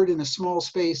occurred in a small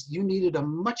space, you needed a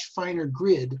much finer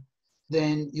grid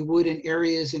than you would in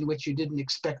areas in which you didn't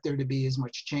expect there to be as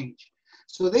much change.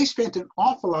 So they spent an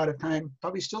awful lot of time,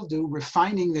 probably still do,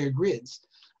 refining their grids.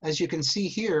 As you can see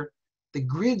here, the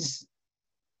grids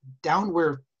down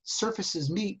where surfaces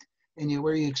meet and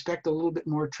where you expect a little bit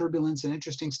more turbulence and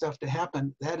interesting stuff to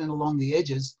happen, that and along the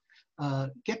edges,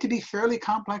 get to be fairly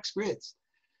complex grids.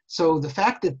 So the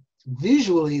fact that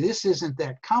visually this isn't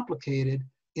that complicated,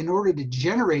 in order to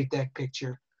generate that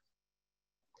picture,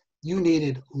 you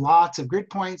needed lots of grid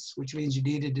points, which means you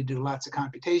needed to do lots of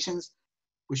computations,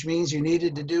 which means you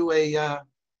needed to do a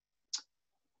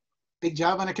big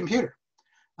job on a computer.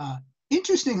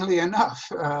 Interestingly enough,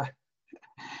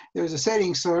 there was a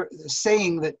saying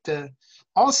that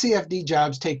all CFD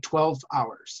jobs take 12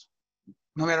 hours,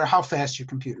 no matter how fast your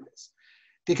computer is.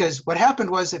 Because what happened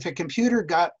was, if a computer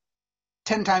got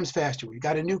 10 times faster, we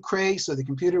got a new Cray, so the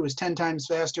computer was 10 times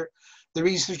faster, the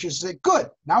researchers said, good,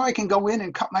 now I can go in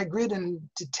and cut my grid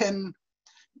into 10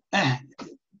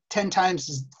 times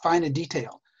as fine a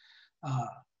detail.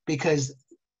 Because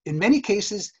in many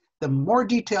cases, the more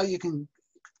detail you can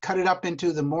cut it up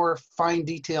into, the more fine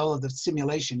detail of the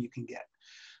simulation you can get.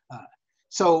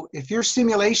 So if your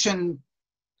simulation,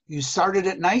 you started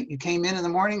at night, you came in the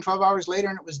morning, 12 hours later,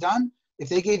 and it was done, if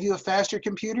they gave you a faster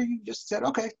computer, you just said,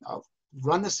 okay, I'll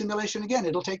run the simulation again.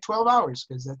 It'll take 12 hours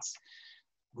because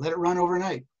let it run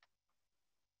overnight.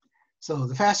 So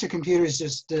the faster computers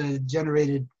just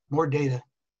generated more data,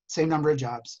 same number of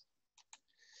jobs.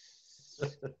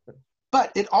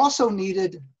 But it also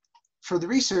needed, for the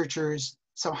researchers,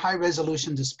 some high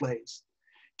resolution displays.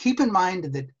 Keep in mind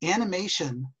that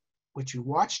animation, which you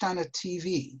watched on a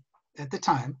TV at the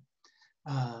time,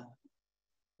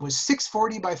 was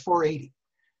 640 by 480.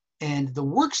 And the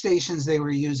workstations they were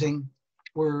using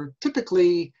were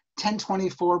typically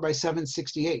 1024 by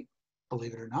 768,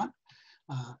 believe it or not.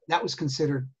 That was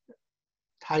considered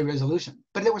high resolution,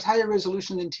 but it was higher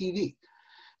resolution than TV.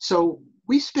 So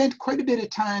we spent quite a bit of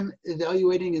time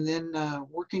evaluating and then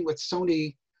working with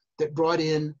Sony that brought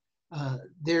in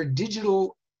their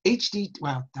digital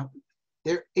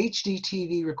their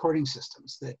HDTV recording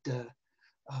systems that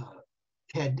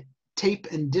had tape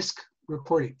and disc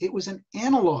recording. It was an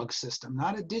analog system,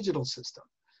 not a digital system,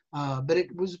 but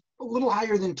it was a little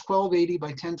higher than 1280 by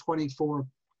 1024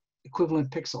 equivalent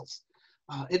pixels.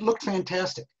 It looked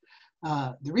fantastic.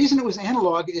 The reason it was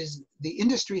analog is the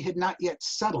industry had not yet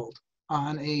settled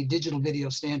on a digital video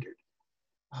standard.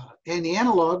 And the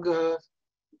analog,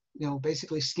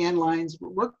 basically scan lines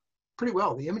worked pretty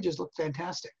well. The images looked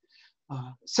fantastic.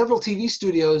 Several TV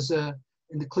studios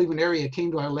in the Cleveland area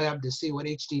came to our lab to see what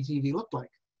HDTV looked like,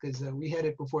 because we had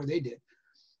it before they did.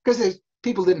 Because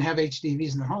people didn't have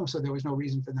HDTVs in their home, so there was no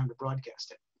reason for them to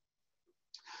broadcast it.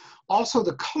 Also,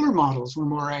 the color models were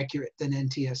more accurate than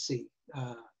NTSC.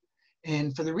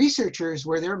 And for the researchers,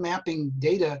 where they're mapping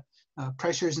data,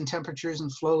 pressures and temperatures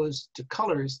and flows to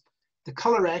colors, the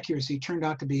color accuracy turned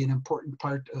out to be an important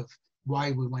part of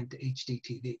why we went to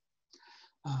HDTV.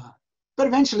 But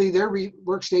eventually their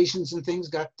workstations and things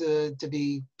got to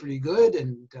be pretty good,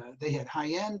 and they had high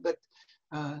end, but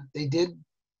they did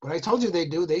what I told you they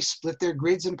do. They split their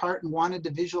grids in part and wanted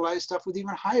to visualize stuff with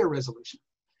even higher resolution.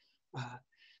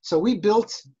 So we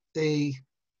built a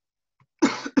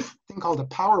thing called a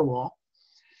power wall,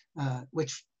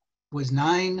 which was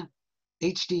 9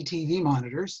 HDTV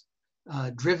monitors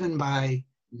driven by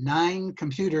 9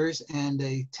 computers and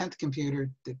a 10th computer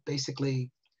that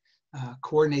basically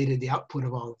coordinated the output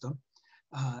of all of them.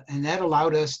 And that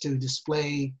allowed us to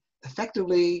display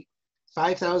effectively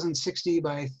 5060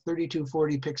 by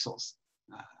 3240 pixels.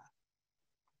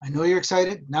 I know you're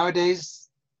excited. Nowadays,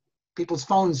 people's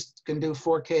phones can do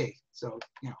 4K. So,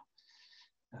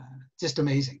 just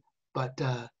amazing. But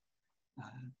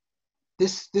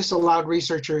this allowed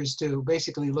researchers to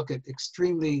basically look at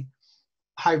extremely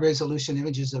high resolution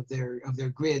images of their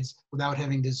grids without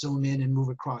having to zoom in and move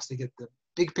across. They get the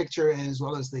big picture as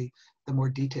well as the more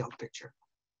detailed picture.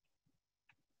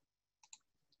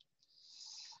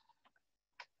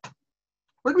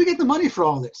 Where do we get the money for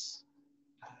all this?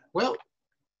 Well,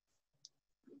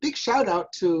 big shout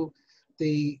out to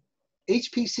the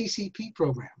HPCCP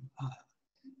program.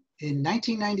 In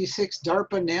 1996,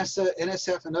 DARPA, NASA,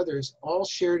 NSF, and others all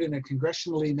shared in a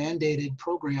congressionally mandated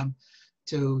program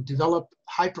to develop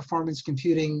high-performance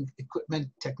computing equipment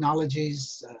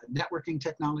technologies, networking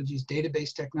technologies,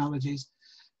 database technologies.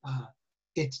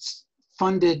 It's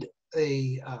funded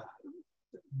a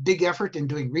big effort in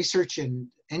doing research in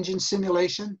engine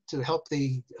simulation to help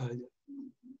the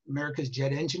America's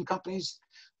jet engine companies,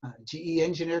 GE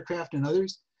engine aircraft and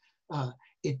others.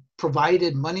 It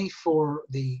provided money for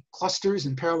the clusters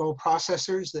and parallel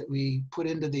processors that we put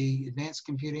into the Advanced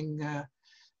Computing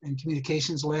and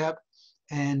Communications Lab.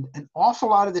 And an awful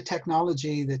lot of the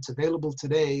technology that's available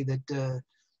today that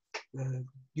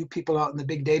you people out in the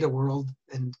big data world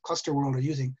and cluster world are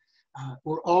using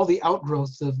were all the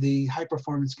outgrowth of the High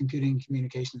Performance Computing and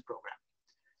Communications program.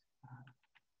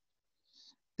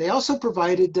 They also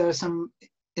provided some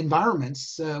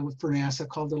environments for NASA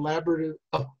called the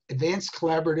Advanced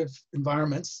Collaborative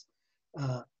Environments.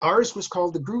 Ours was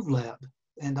called the Groove Lab,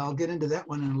 and I'll get into that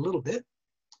one in a little bit.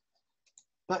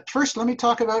 But first, let me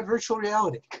talk about virtual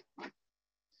reality.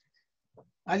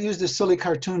 I used this silly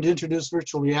cartoon to introduce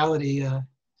virtual reality,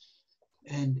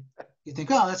 and you think,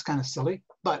 oh, that's kind of silly.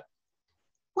 But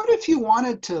what if you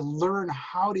wanted to learn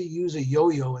how to use a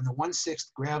yo-yo in the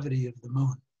 1/6 gravity of the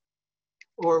moon?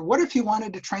 Or what if you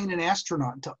wanted to train an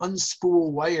astronaut to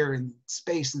unspool wire in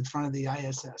space in front of the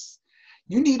ISS?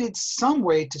 You needed some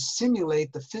way to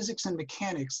simulate the physics and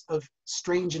mechanics of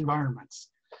strange environments.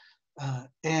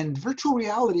 And virtual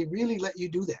reality really let you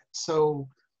do that. So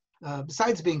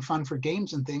besides being fun for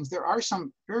games and things, there are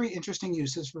some very interesting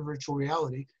uses for virtual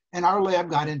reality, and our lab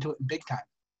got into it in big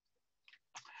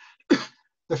time.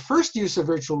 The first use of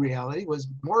virtual reality was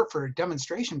more for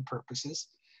demonstration purposes.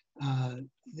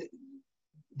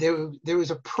 There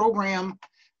was a program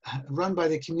run by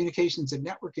the Communications and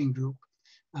Networking Group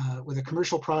with a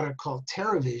commercial product called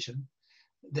TerraVision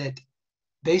that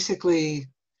basically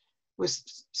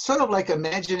was sort of like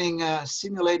imagining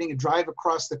simulating a drive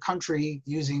across the country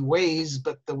using Waze,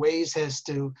 but the Waze has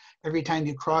to, every time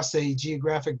you cross a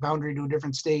geographic boundary to a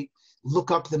different state,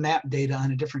 look up the map data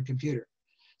on a different computer.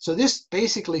 So this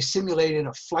basically simulated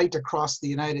a flight across the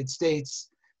United States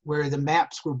where the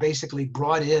maps were basically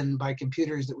brought in by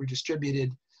computers that were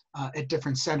distributed at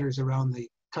different centers around the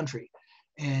country.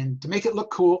 And to make it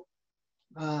look cool,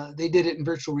 they did it in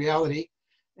virtual reality.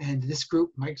 And this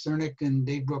group, Mike Zernick and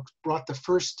Dave Brooks, brought the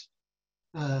first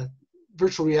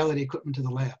virtual reality equipment to the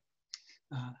lab.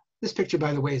 This picture,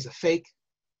 by the way, is a fake.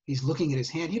 He's looking at his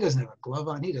hand. He doesn't have a glove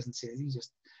on. He doesn't see it.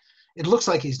 It looks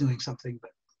like he's doing something,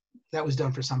 but that was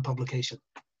done for some publication.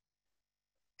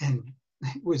 And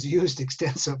it was used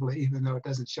extensively, even though it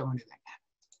doesn't show anything.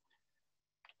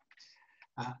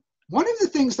 One of the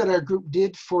things that our group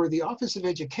did for the Office of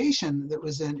Education that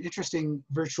was an interesting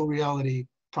virtual reality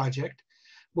project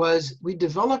was we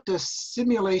developed a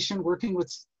simulation working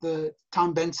with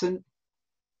Tom Benson,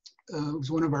 who was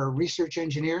one of our research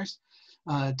engineers,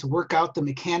 to work out the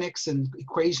mechanics and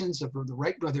equations of the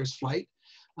Wright brothers flight.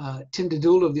 Tim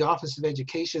Dadul of the Office of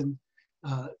Education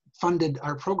funded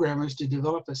our programmers to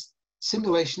develop a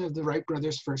simulation of the Wright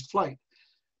brothers' first flight.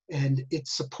 And it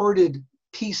supported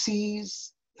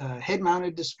PCs,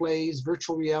 head-mounted displays,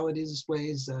 virtual reality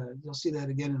displays. You'll see that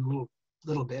again in a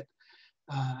little bit.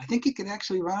 I think it could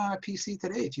actually run on a PC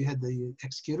today if you had the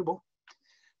executable.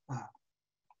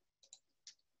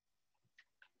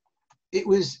 It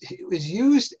was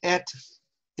used in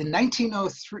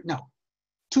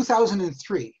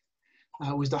 2003.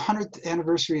 Was the 100th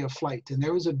anniversary of flight, and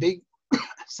there was a big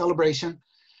celebration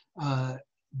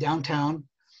downtown,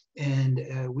 and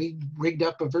we rigged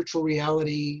up a virtual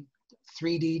reality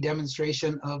 3D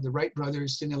demonstration of the Wright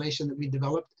brothers simulation that we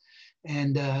developed.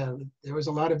 And there was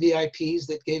a lot of VIPs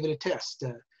that gave it a test.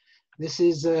 This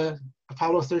is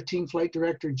Apollo 13 flight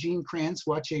director Gene Kranz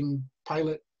watching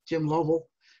pilot Jim Lovell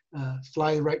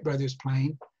fly the Wright brothers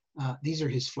plane. These are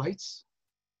his flights.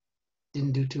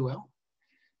 Didn't do too well.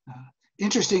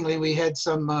 Interestingly, we had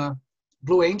some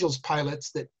Blue Angels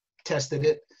pilots that tested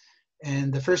it.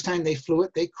 And the first time they flew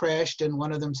it, they crashed. And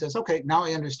one of them says, okay, now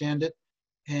I understand it.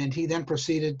 And he then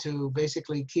proceeded to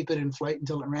basically keep it in flight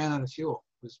until it ran out of fuel.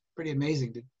 It was pretty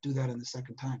amazing to do that in the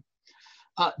second time.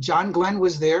 John Glenn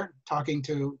was there talking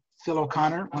to Phil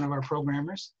O'Connor, one of our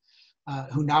programmers,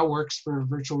 who now works for a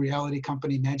virtual reality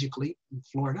company, Magic Leap in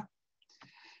Florida.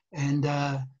 And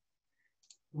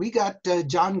we got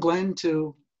John Glenn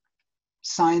to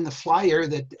sign the flyer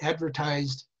that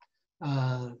advertised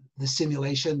the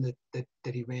simulation that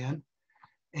he ran.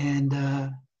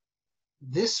 And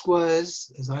this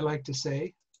was, as I like to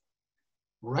say,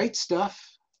 right stuff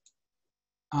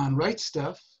on right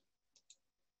stuff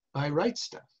I write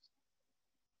stuff.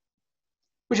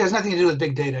 Which has nothing to do with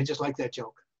big data. I just like that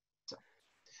joke. So.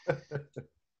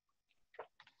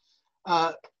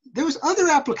 There was other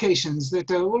applications that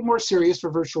are a little more serious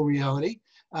for virtual reality.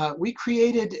 We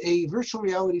created a virtual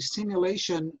reality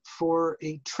simulation for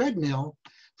a treadmill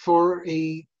for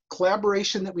a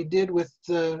collaboration that we did with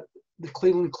the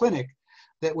Cleveland Clinic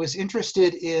that was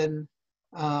interested in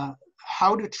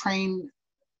how to train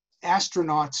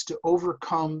astronauts to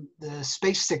overcome the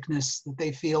space sickness that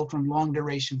they feel from long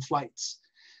duration flights.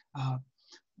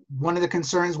 One of the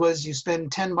concerns was you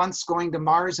spend 10 months going to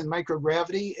Mars in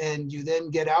microgravity and you then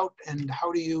get out, and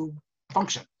how do you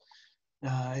function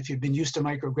if you've been used to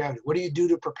microgravity? What do you do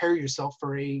to prepare yourself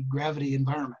for a gravity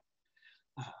environment?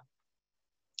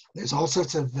 There's all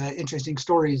sorts of interesting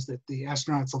stories that the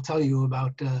astronauts will tell you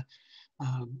about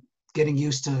getting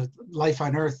used to life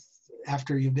on Earth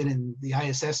after you've been in the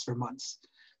ISS for months.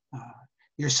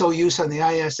 You're so used on the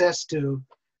ISS to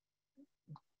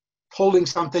holding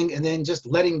something and then just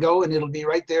letting go, and it'll be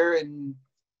right there and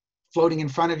floating in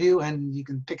front of you, and you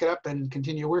can pick it up and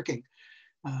continue working.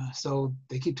 So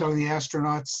they keep telling the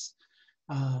astronauts,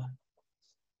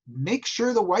 make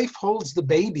sure the wife holds the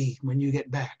baby when you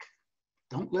get back.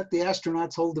 Don't let the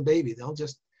astronauts hold the baby. They'll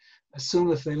just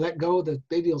assume if they let go, the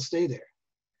baby will stay there.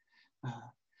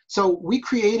 So we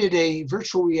created a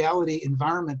virtual reality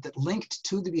environment that linked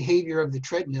to the behavior of the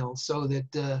treadmill so that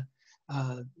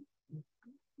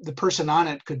the person on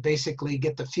it could basically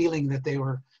get the feeling that they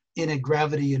were in a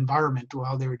gravity environment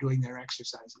while they were doing their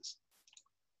exercises.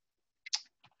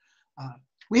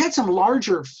 We had some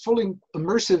larger, fully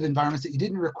immersive environments that you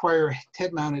didn't require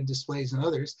head-mounted displays and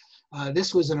others.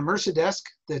 This was an immersive desk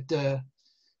that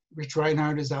Rich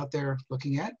Reinhardt is out there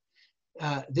looking at.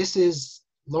 This is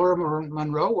Laura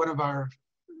Monroe, one of our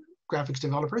graphics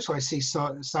developers, who I see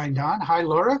signed on. Hi,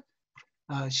 Laura.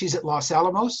 She's at Los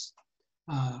Alamos,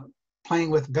 playing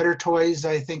with better toys,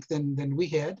 I think, than we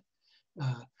had.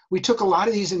 We took a lot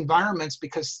of these environments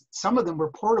because some of them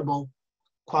were portable,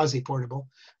 quasi-portable,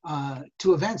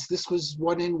 to events. This was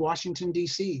one in Washington,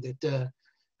 D.C. that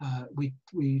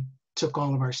we took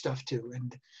all of our stuff to.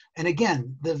 And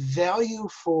again, the value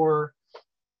for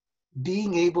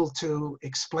being able to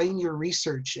explain your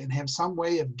research and have some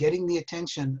way of getting the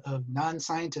attention of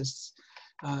non-scientists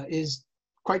is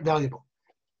quite valuable.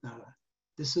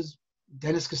 This is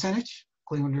Dennis Kucinich.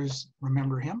 Clevelanders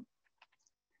remember him.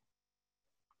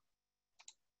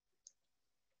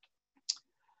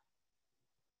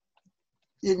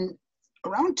 In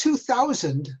around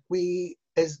 2000, we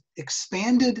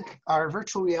expanded our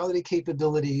virtual reality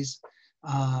capabilities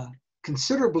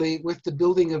considerably with the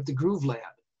building of the Groove Lab,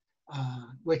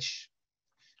 which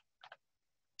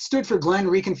stood for Glenn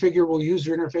Reconfigurable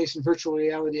User Interface and Virtual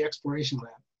Reality Exploration Lab,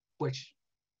 which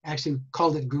actually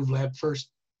called it Groove Lab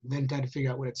first, then tried to figure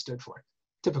out what it stood for.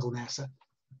 Typical NASA.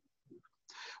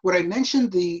 What I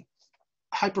mentioned, the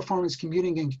high performance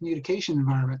computing and communication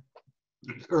environment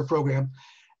or program,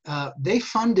 they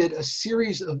funded a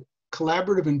series of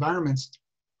collaborative environments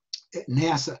at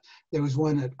NASA. There was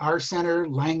one at our center,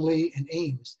 Langley, and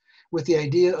Ames, with the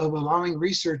idea of allowing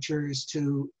researchers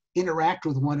to interact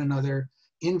with one another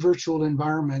in virtual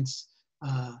environments,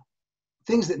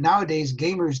 things that nowadays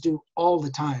gamers do all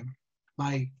the time.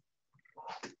 My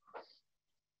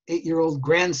 8-year-old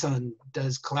grandson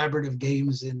does collaborative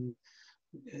games in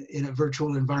a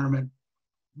virtual environment,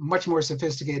 much more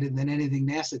sophisticated than anything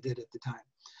NASA did at the time.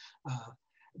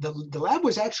 The lab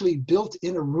was actually built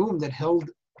in a room that held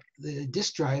the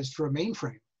disk drives for a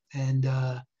mainframe. And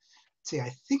let's see,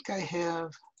 I think I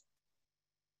have,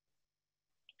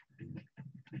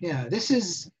 yeah, this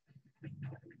is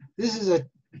a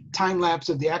time lapse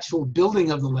of the actual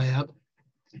building of the lab.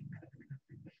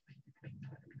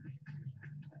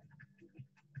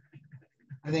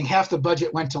 I think half the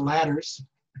budget went to ladders.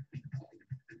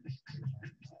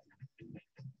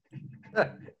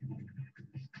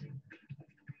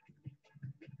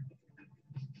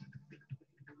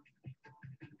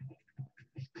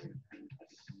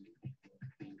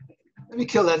 Let me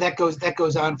kill that. That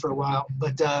goes on for a while,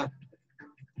 but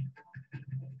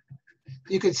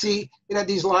you could see it had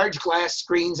these large glass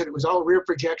screens, and it was all rear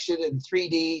projection and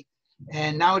 3D.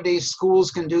 And nowadays, schools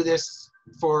can do this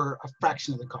for a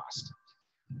fraction of the cost.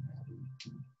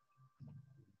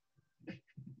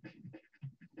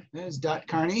 There's Dot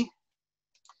Carney,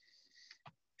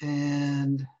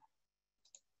 and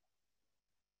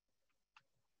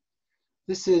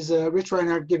this is Rich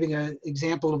Reinhardt giving an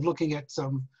example of looking at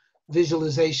some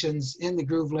visualizations in the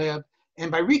Groove Lab.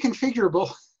 And by reconfigurable,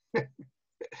 it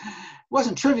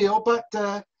wasn't trivial, but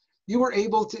you were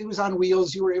able to, it was on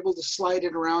wheels, you were able to slide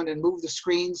it around and move the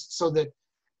screens so that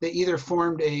they either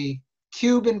formed a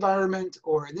cube environment,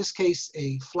 or in this case,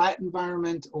 a flat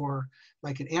environment, or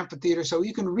like an amphitheater. So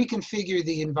you can reconfigure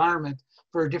the environment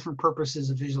for different purposes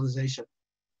of visualization.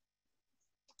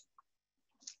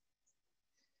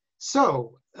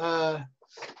 So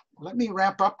let me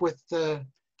wrap up with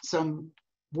some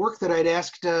work that I'd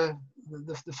asked the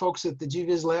folks at the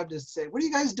GVIS Lab to say, what are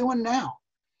you guys doing now?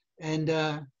 And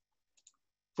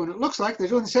when it looks like they're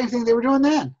doing the same thing they were doing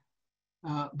then,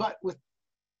 but with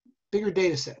bigger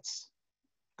data sets.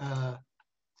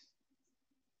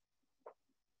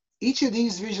 Each of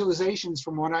these visualizations,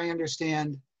 from what I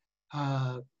understand,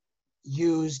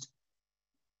 used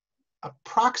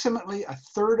approximately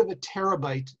 1/3 of a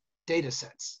terabyte data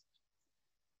sets.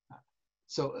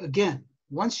 So again,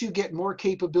 once you get more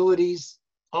capabilities,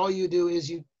 all you do is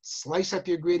you slice up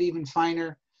your grid even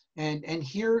finer. And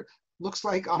here looks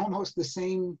like almost the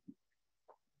same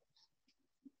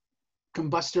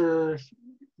combustor.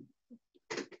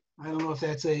 I don't know if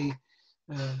that's a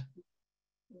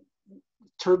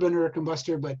turbine or a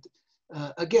combustor, but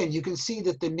again, you can see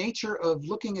that the nature of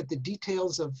looking at the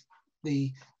details of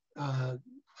the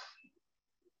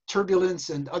turbulence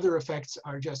and other effects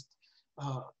are just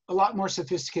a lot more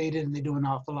sophisticated, and they do an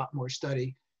awful lot more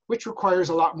study, which requires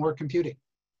a lot more computing.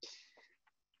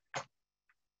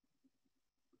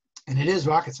 And it is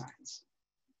rocket science.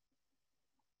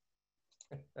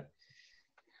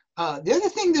 The other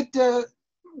thing that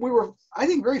we were, I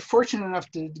think, very fortunate enough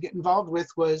to get involved with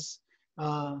was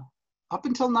up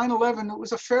until 9/11, it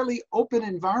was a fairly open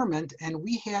environment, and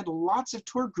we had lots of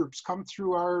tour groups come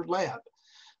through our lab.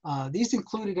 These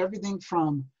included everything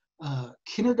from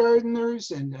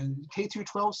kindergarteners and K through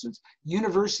 12 students,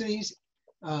 universities,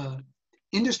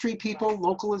 industry people,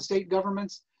 local and state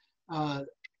governments.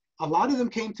 A lot of them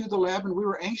came through the lab, and we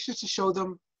were anxious to show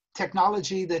them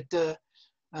technology that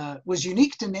was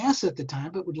unique to NASA at the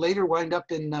time, but would later wind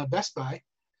up in Best Buy.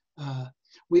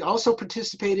 We also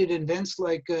participated in events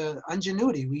like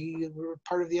Ingenuity. We were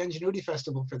part of the Ingenuity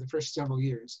Festival for the first several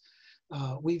years.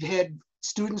 We've had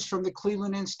students from the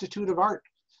Cleveland Institute of Art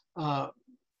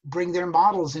bring their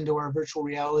models into our virtual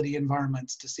reality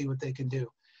environments to see what they can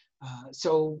do.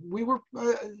 So we were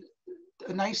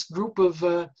a nice group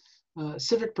of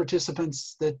civic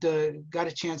participants that got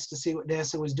a chance to see what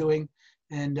NASA was doing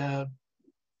and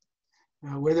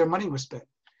where their money was spent.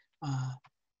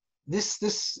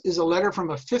 This is a letter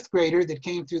from a 5th grader that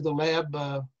came through the lab,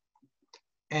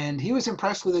 and he was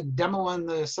impressed with a demo on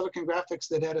the Silicon Graphics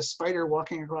that had a spider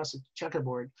walking across a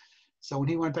checkerboard. So when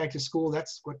he went back to school,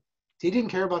 that's what, he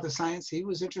didn't care about the science. He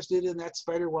was interested in that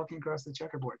spider walking across the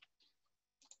checkerboard.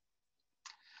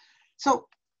 So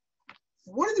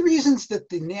one of the reasons that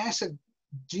the NASA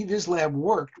GVIS Lab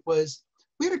worked was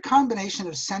we had a combination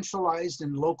of centralized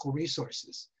and local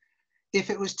resources. If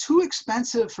it was too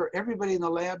expensive for everybody in the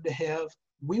lab to have,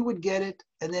 we would get it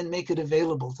and then make it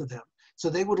available to them. So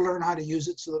they would learn how to use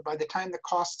it, so that by the time the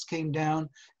costs came down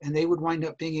and they would wind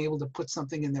up being able to put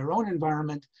something in their own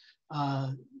environment,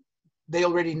 they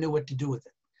already knew what to do with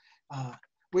it.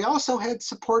 We also had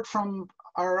support from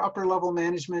our upper level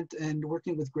management and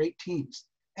working with great teams.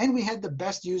 And we had the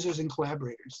best users and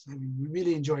collaborators. I mean, we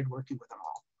really enjoyed working with them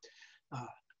all.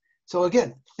 So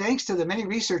again, thanks to the many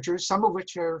researchers, some of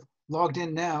which are logged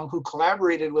in now, who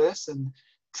collaborated with us and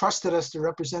trusted us to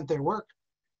represent their work,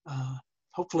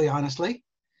 hopefully honestly.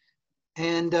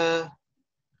 And a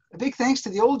big thanks to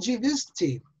the old GVIS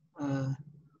team.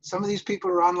 Some of these people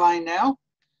are online now,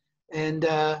 and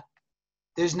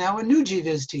there's now a new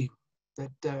GVIS team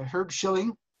that Herb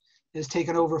Schilling has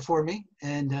taken over for me.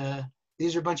 And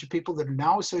these are a bunch of people that are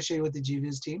now associated with the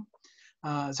GVIS team.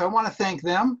 So I want to thank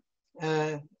them,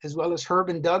 as well as Herb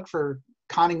and Doug for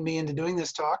conning me into doing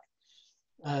this talk.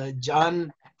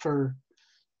 John for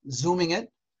Zooming it.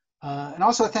 And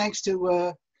also thanks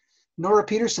to Nora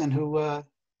Peterson, who,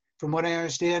 from what I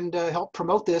understand, helped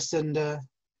promote this and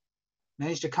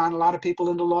managed to con a lot of people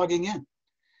into logging in.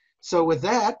 So with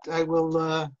that, I will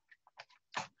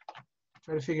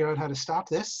try to figure out how to stop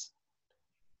this.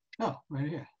 Oh, right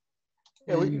here.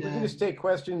 Yeah, we can just take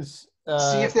questions.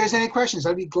 See if there's any questions.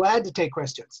 I'd be glad to take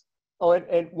questions. Oh,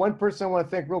 and one person I want to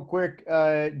thank real quick,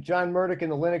 John Murdoch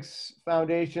and the Linux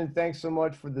Foundation. Thanks so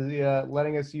much for the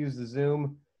letting us use the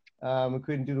Zoom.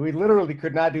 We literally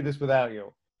could not do this without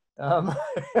you.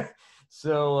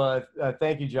 So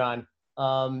thank you, John.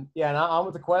 Yeah, and on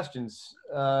with the questions.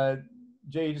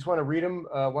 Jay, you just want to read them?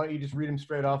 Why don't you just read them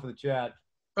straight off of the chat?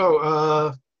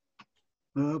 Oh,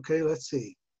 okay, let's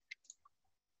see.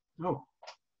 Oh.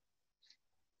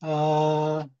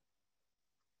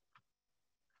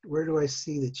 Where do I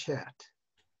see the chat?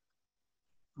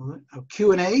 Oh,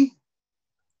 Q&A?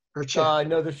 or chat?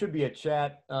 No, there should be a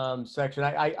chat section.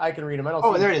 I can read them. I don't see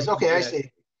Oh, any there it is. questions Okay, I yet.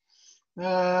 see.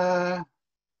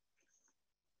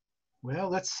 Well,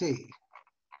 let's see.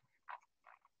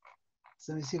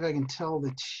 So let me see if I can tell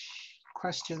the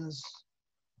questions.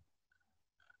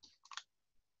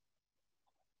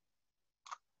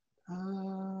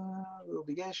 We'll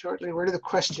begin shortly. Where do the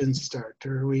questions start?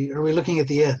 Or are we looking at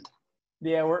the end?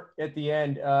 Yeah, we're at the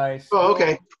end. Oh,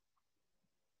 okay.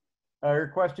 Your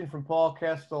question from Paul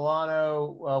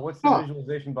Castellano. What's the Oh,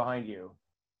 visualization behind you?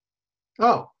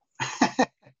 oh.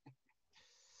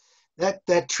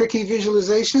 that tricky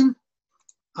visualization.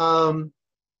 How's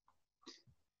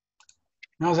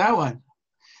that one?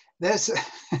 That's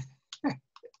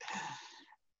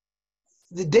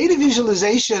the data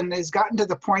visualization has gotten to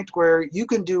the point where you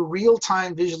can do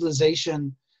real-time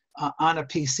visualization on a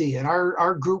PC, and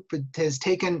our group has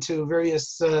taken to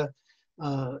various the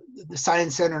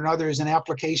Science Center and others an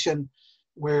application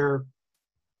where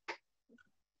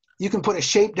you can put a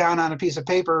shape down on a piece of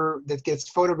paper that gets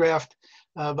photographed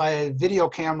by a video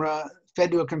camera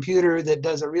fed to a computer that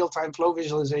does a real-time flow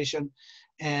visualization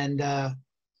and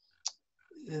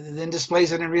then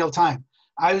displays it in real time.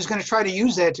 I was going to try to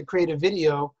use that to create a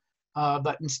video,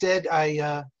 but instead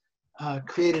I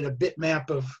created a bitmap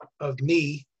of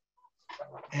me,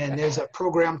 and there's a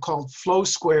program called Flow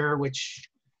Square which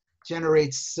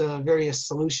generates various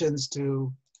solutions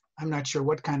to, I'm not sure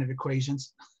what kind of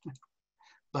equations,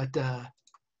 but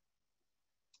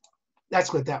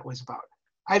that's what that was about.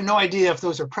 I have no idea if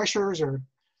those are pressures or,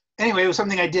 anyway, it was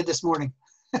something I did this morning.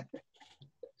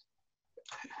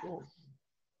 Cool.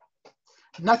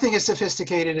 Nothing as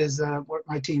sophisticated as what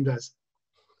my team does.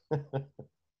 And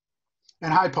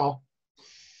hi, Paul.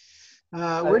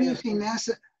 Where do you see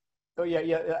NASA? Oh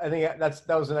yeah. I think that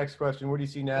was the next question. Where do you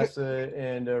see NASA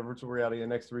and virtual reality in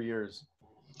the next 3 years?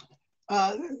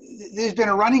 There's been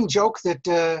a running joke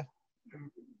that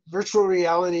virtual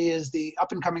reality is the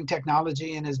up-and-coming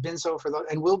technology and has been so for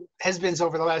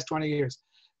the last 20 years.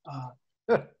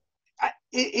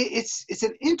 It's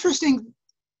an interesting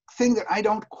thing that I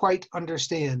don't quite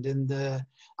understand, and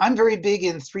I'm very big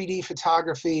in 3D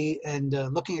photography and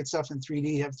looking at stuff in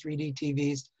 3D. Have 3D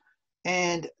TVs,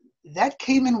 and that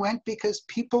came and went because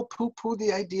people poo-poo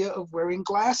the idea of wearing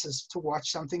glasses to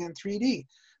watch something in 3D,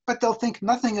 but they'll think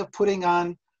nothing of putting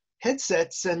on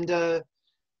headsets and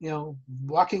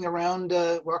walking around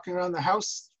the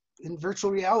house in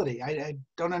virtual reality. I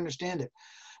don't understand it.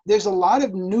 There's a lot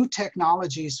of new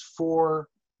technologies for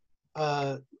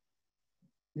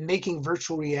making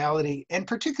virtual reality, and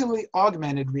particularly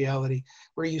augmented reality,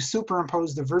 where you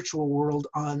superimpose the virtual world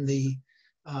on the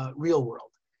real world.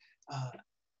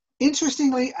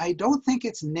 Interestingly, I don't think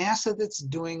it's NASA that's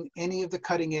doing any of the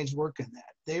cutting edge work in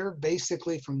that. They're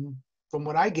basically, from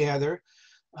what I gather,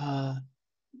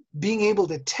 being able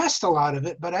to test a lot of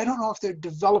it, but I don't know if they're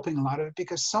developing a lot of it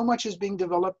because so much is being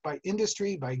developed by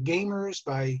industry, by gamers,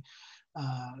 by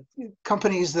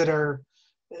companies that are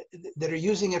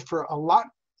using it for a lot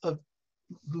of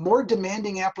more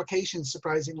demanding applications,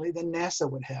 surprisingly, than NASA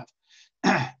would have.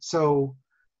 So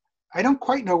I don't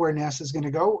quite know where NASA is going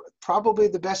to go. Probably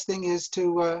the best thing is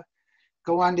to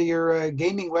go onto your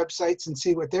gaming websites and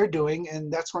see what they're doing, and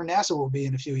that's where NASA will be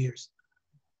in a few years.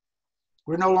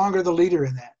 We're no longer the leader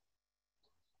in that.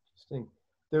 Interesting.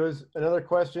 There was another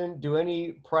question. Do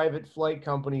any private flight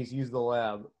companies use the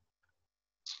lab?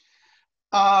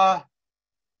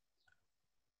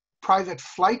 Private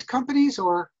flight companies,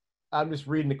 or? I'm just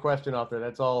reading the question off there.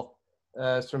 That's all.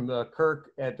 It's from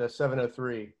Kirk at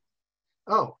 703.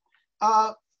 Oh,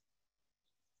 I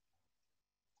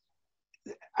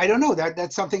don't know.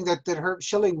 That's something that Herb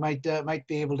Schilling might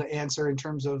be able to answer in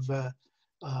terms of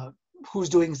who's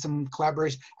doing some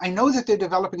collaboration. I know that they're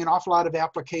developing an awful lot of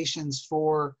applications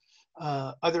for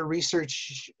other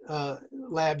research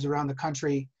labs around the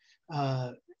country,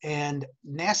 and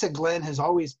NASA Glenn has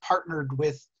always partnered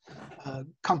with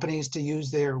companies to use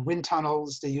their wind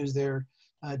tunnels, to use their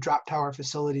drop tower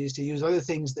facilities, to use other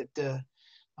things that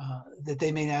that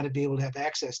they may not be able to have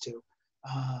access to.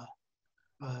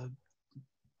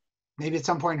 Maybe at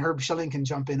some point Herb Schilling can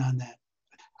jump in on that.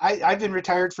 I've been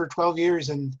retired for 12 years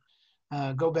and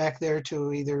go back there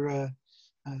to either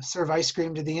serve ice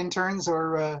cream to the interns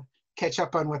or catch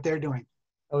up on what they're doing.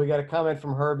 Oh, we got a comment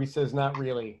from Herb. He says, not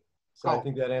really. So Oh. I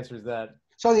think that answers that.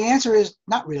 So the answer is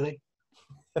not really.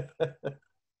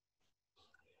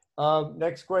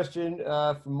 Next question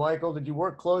from Michael. Did you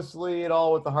work closely at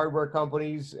all with the hardware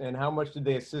companies, and how much did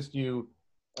they assist you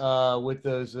with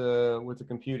those with the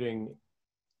computing?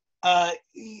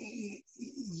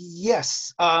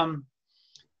 Yes.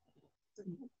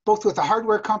 both with the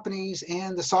hardware companies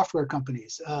and the software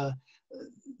companies.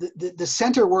 The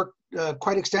center worked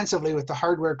quite extensively with the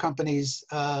hardware companies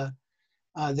that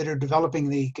are developing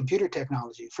the computer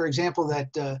technology. For example,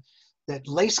 that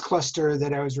LACE cluster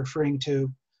that I was referring to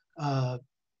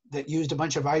that used a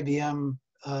bunch of IBM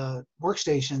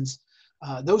workstations,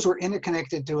 those were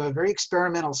interconnected to a very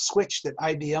experimental switch that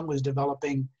IBM was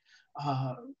developing,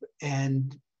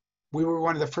 and we were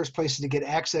one of the first places to get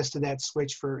access to that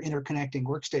switch for interconnecting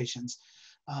workstations.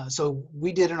 So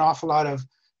we did an awful lot of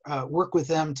work with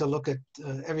them to look at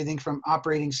everything from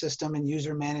operating system and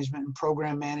user management and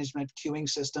program management, queuing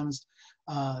systems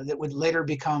that would later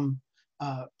become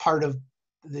part of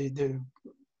the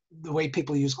way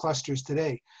people use clusters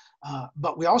today.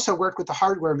 But we also worked with the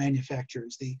hardware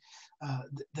manufacturers, the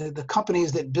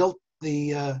companies that built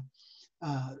the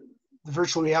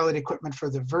virtual reality equipment for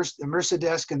the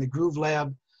Mercedesk and the Groove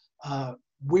Lab.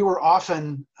 We were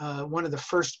often one of the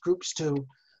first groups to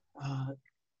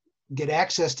get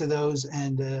access to those,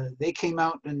 and they came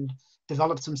out and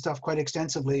developed some stuff quite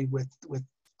extensively with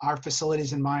our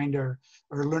facilities in mind, or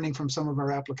learning from some of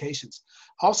our applications.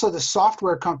 Also, the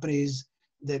software companies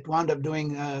that wound up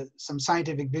doing some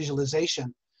scientific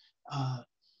visualization,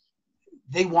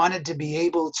 they wanted to be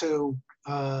able to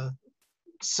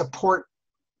support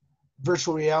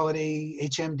virtual reality,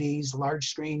 HMDs, large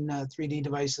screen 3D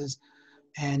devices,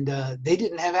 and they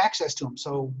didn't have access to them.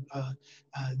 So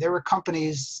there were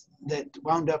companies that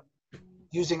wound up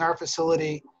using our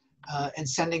facility and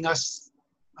sending us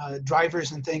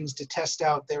drivers and things to test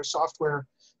out their software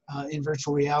in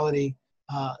virtual reality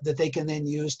that they can then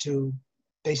use to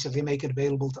basically make it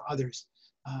available to others.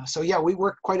 So yeah, we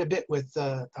worked quite a bit with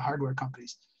the hardware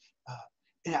companies.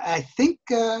 And I think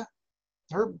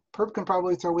Herb can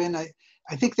probably throw in,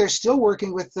 I think they're still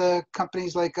working with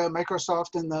companies like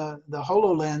Microsoft and the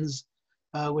HoloLens,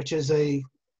 which is a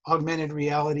augmented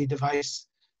reality device,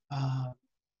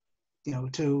 you know,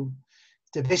 to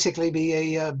basically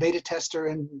be a beta tester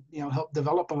and, you know, help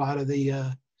develop a lot of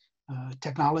the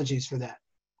technologies for that.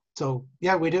 So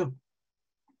yeah, we do.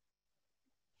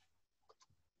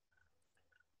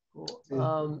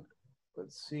 Cool.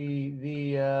 Let's see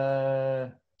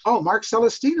the. Oh, Mark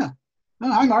Celestina.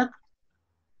 Oh, hi, Mark.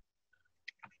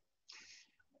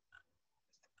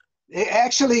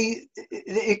 Actually,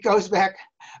 it goes back.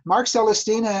 Mark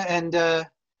Celestina and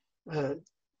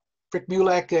Rick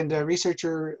Mulek and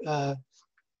researcher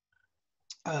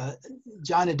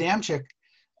John Adamczyk,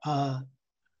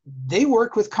 they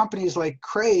worked with companies like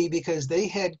Cray because they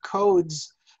had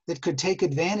codes that could take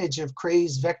advantage of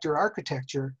Cray's vector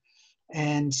architecture.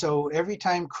 And so every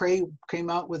time Cray came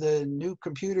out with a new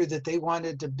computer that they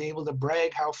wanted to be able to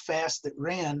brag how fast it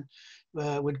ran,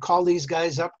 would call these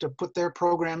guys up to put their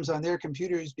programs on their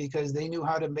computers because they knew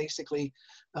how to basically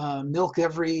milk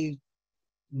every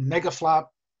megaflop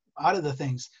out of the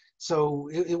things. So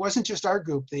it wasn't just our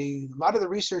group. A lot of the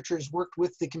researchers worked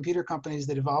with the computer companies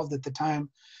that evolved at the time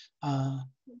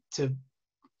to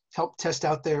help test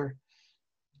out their.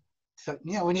 So,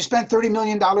 you know, when you spend $30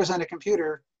 million on a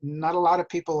computer, not a lot of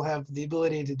people have the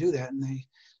ability to do that, and the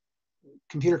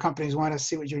computer companies want to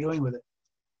see what you're doing with it,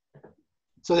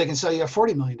 so they can sell you a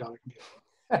 $40 million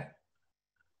computer.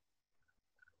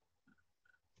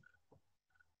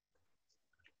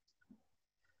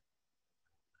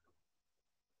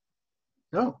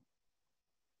 No.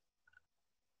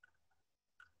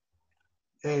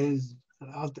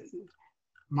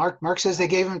 Mark says they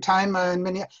gave him time in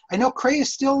many. I know Cray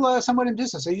is still somewhat in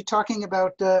business. Are you talking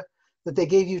about that they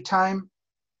gave you time?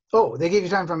 Oh, they gave you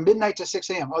time from midnight to 6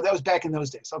 a.m. Oh, that was back in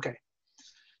those days. Okay.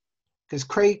 Because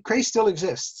Cray still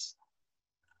exists.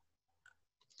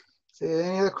 So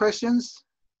any other questions?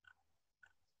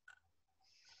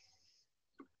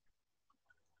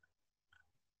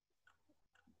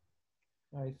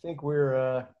 I think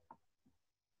we're.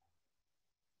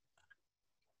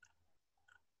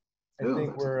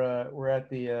 We're at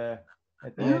the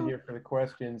end here for the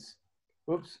questions.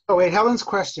 Oops. Oh wait, Helen's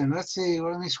question. Let's see.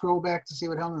 Let me scroll back to see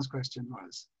what Helen's question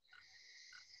was.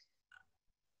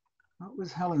 What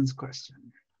was Helen's question?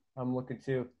 I'm looking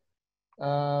too.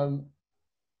 Oh,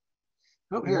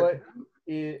 here.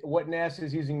 What NASA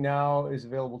is using now is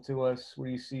available to us. What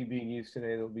do you see being used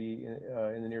today that'll be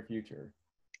in the near future?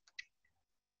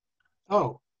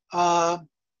 Oh,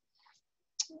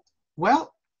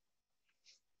 well,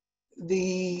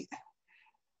 the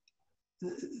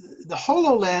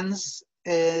HoloLens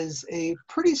is a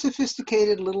pretty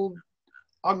sophisticated little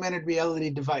augmented reality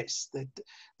device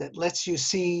that lets you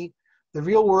see the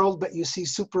real world, but you see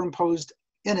superimposed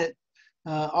in it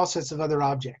all sorts of other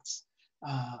objects.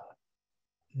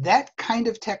 That kind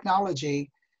of technology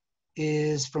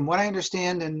is, from what I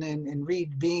understand and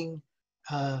read, being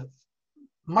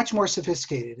much more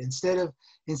sophisticated. Instead of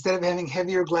having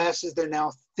heavier glasses, they're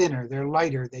now thinner, they're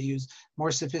lighter, they use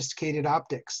more sophisticated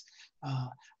optics.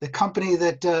 The company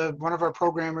that one of our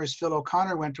programmers, Phil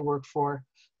O'Connor, went to work for,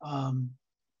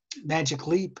 Magic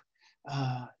Leap,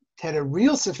 had a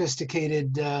real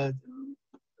sophisticated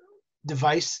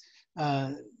device,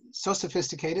 so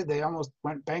sophisticated they almost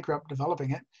went bankrupt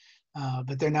developing it,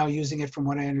 but they're now using it, from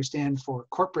what I understand, for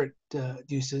corporate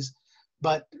uses.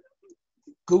 But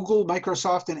Google,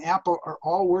 Microsoft, and Apple are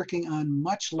all working on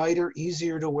much lighter,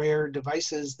 easier to wear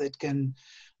devices that can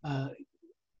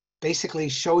basically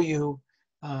show you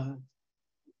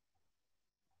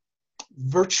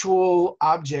virtual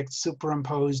objects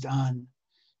superimposed on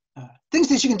things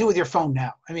that you can do with your phone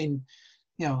now. I mean,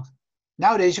 you know,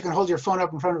 nowadays you can hold your phone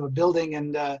up in front of a building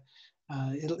and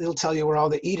it'll tell you where all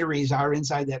the eateries are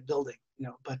inside that building, you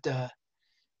know, but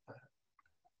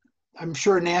I'm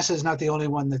sure NASA is not the only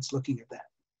one that's looking at that.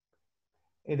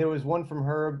 Hey, there was one from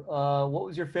Herb. What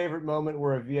was your favorite moment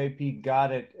where a VIP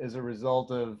got it as a result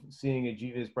of seeing a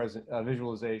GVIS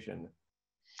visualization?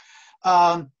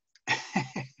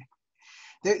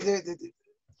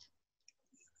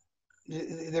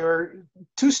 There are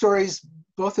two stories,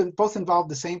 both involved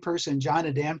the same person, John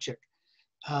Adamczyk.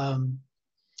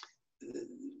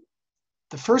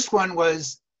 The first one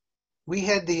was, we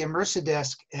had the Immersa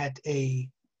desk at a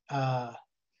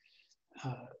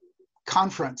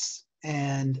conference,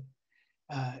 and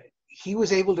he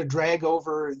was able to drag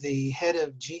over the head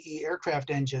of GE aircraft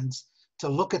engines to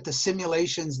look at the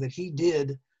simulations that he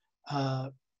did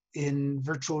in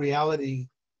virtual reality,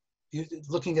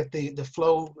 looking at the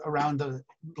flow around the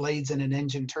blades in an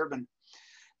engine turbine.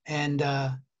 And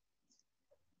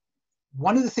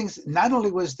one of the things, not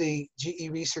only was the GE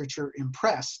researcher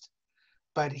impressed,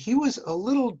 but he was a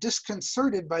little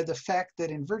disconcerted by the fact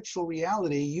that in virtual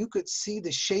reality, you could see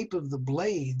the shape of the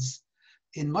blades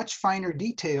in much finer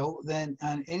detail than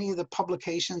on any of the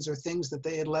publications or things that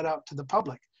they had let out to the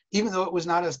public, even though it was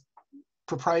not a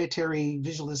proprietary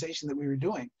visualization that we were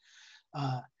doing.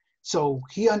 So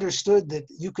he understood that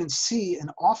you can see an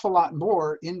awful lot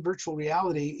more in virtual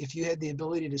reality if you had the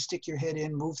ability to stick your head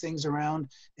in, move things around,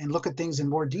 and look at things in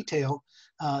more detail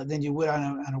than you would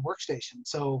on a workstation.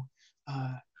 So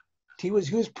he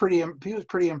was pretty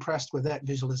impressed with that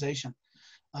visualization.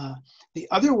 The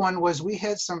other one was, we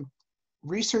had some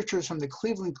researchers from the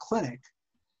Cleveland Clinic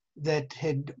that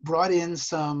had brought in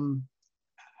some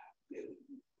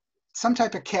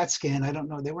type of CAT scan. I don't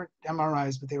know, they weren't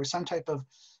MRIs, but they were some type of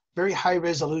very high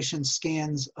resolution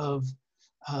scans of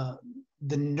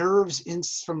the nerves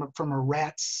from a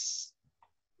rat's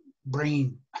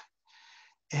brain.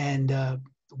 And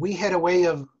we had a way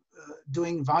of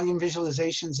doing volume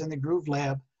visualizations in the Groove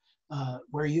Lab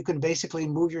where you can basically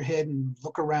move your head and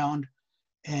look around.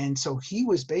 And so he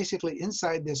was basically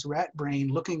inside this rat brain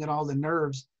looking at all the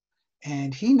nerves,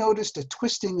 and he noticed a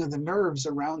twisting of the nerves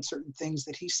around certain things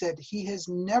that he said he has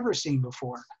never seen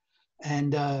before.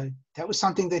 And that was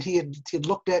something that he had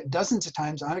looked at dozens of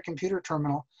times on a computer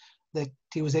terminal, that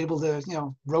he was able to, you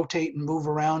know, rotate and move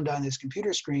around on his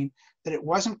computer screen, that it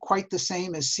wasn't quite the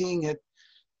same as seeing it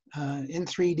in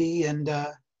 3D and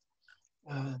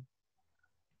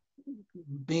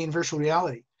being virtual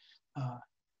reality.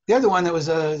 The other one that was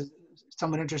a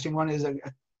somewhat interesting one is a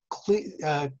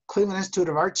Cleveland Institute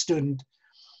of Art student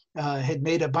had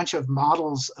made a bunch of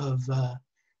models of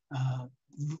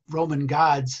Roman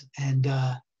gods, and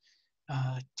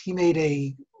he made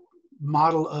a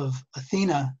model of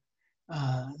Athena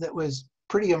that was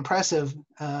pretty impressive.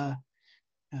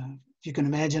 You can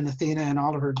imagine Athena in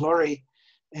all of her glory.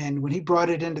 And when he brought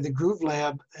it into the Groove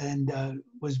Lab and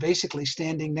was basically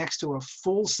standing next to a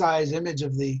full-size image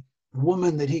of the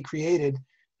woman that he created,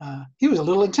 he was a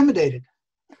little intimidated.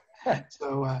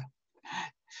 So,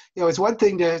 you know, it's one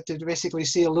thing to basically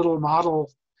see a little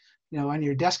model, you know, on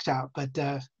your desktop, but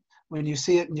when you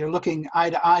see it and you're looking eye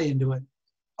to eye into it.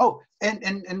 Oh,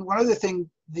 and one other thing,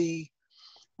 the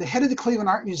head of the Cleveland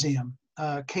Art Museum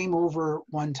came over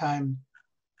one time,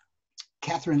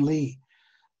 Catherine Lee,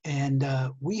 and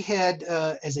we had,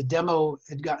 as a demo,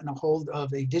 had gotten a hold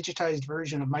of a digitized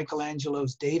version of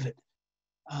Michelangelo's David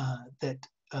that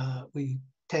we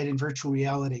had in virtual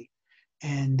reality.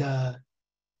 And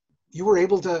you were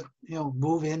able to, you know,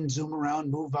 move in, zoom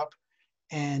around, move up.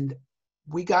 And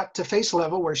we got to face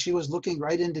level where she was looking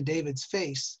right into David's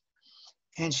face.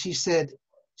 And she said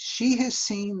she has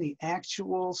seen the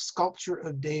actual sculpture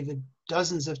of David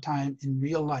dozens of times in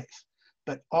real life,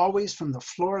 but always from the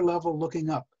floor level looking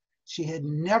up. She had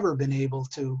never been able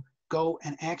to go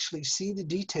and actually see the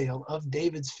detail of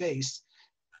David's face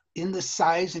in the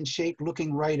size and shape,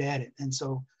 looking right at it. And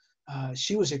so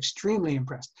she was extremely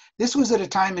impressed. This was at a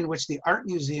time in which the Art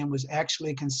Museum was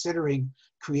actually considering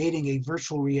creating a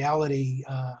virtual reality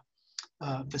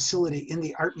facility in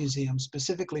the Art Museum,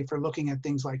 specifically for looking at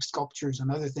things like sculptures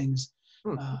and other things,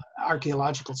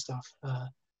 archaeological stuff.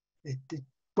 It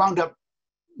wound up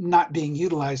not being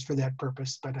utilized for that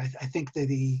purpose, but I think that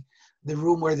the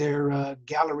room where their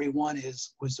Gallery 1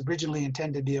 is was originally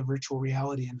intended to be a virtual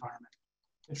reality environment.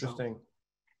 Interesting. So,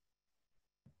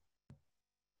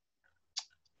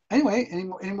 anyway,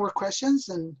 any more questions?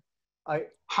 And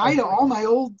hi to all my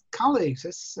old colleagues.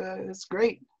 That's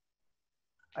great.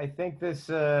 I think this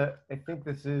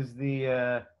is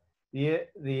the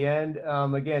end.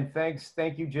 Again,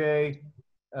 thank you, Jay.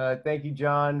 Thank you,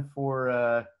 John,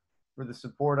 for the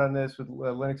support on this with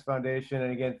Linux Foundation,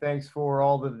 and again, thanks for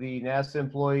all of the NASA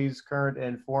employees, current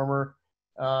and former,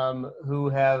 who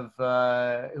have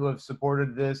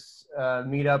supported this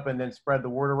meetup and then spread the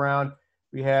word around.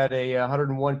 We had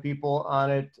 101 people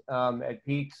on it at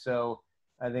peak, so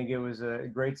I think it was a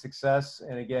great success.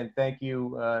 And again, thank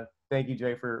you,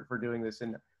 Jay, for doing this.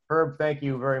 And Herb, thank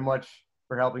you very much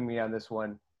for helping me on this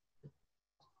one.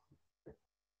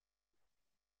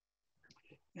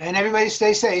 And everybody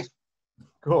stay safe.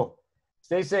 Cool.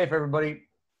 Stay safe, everybody.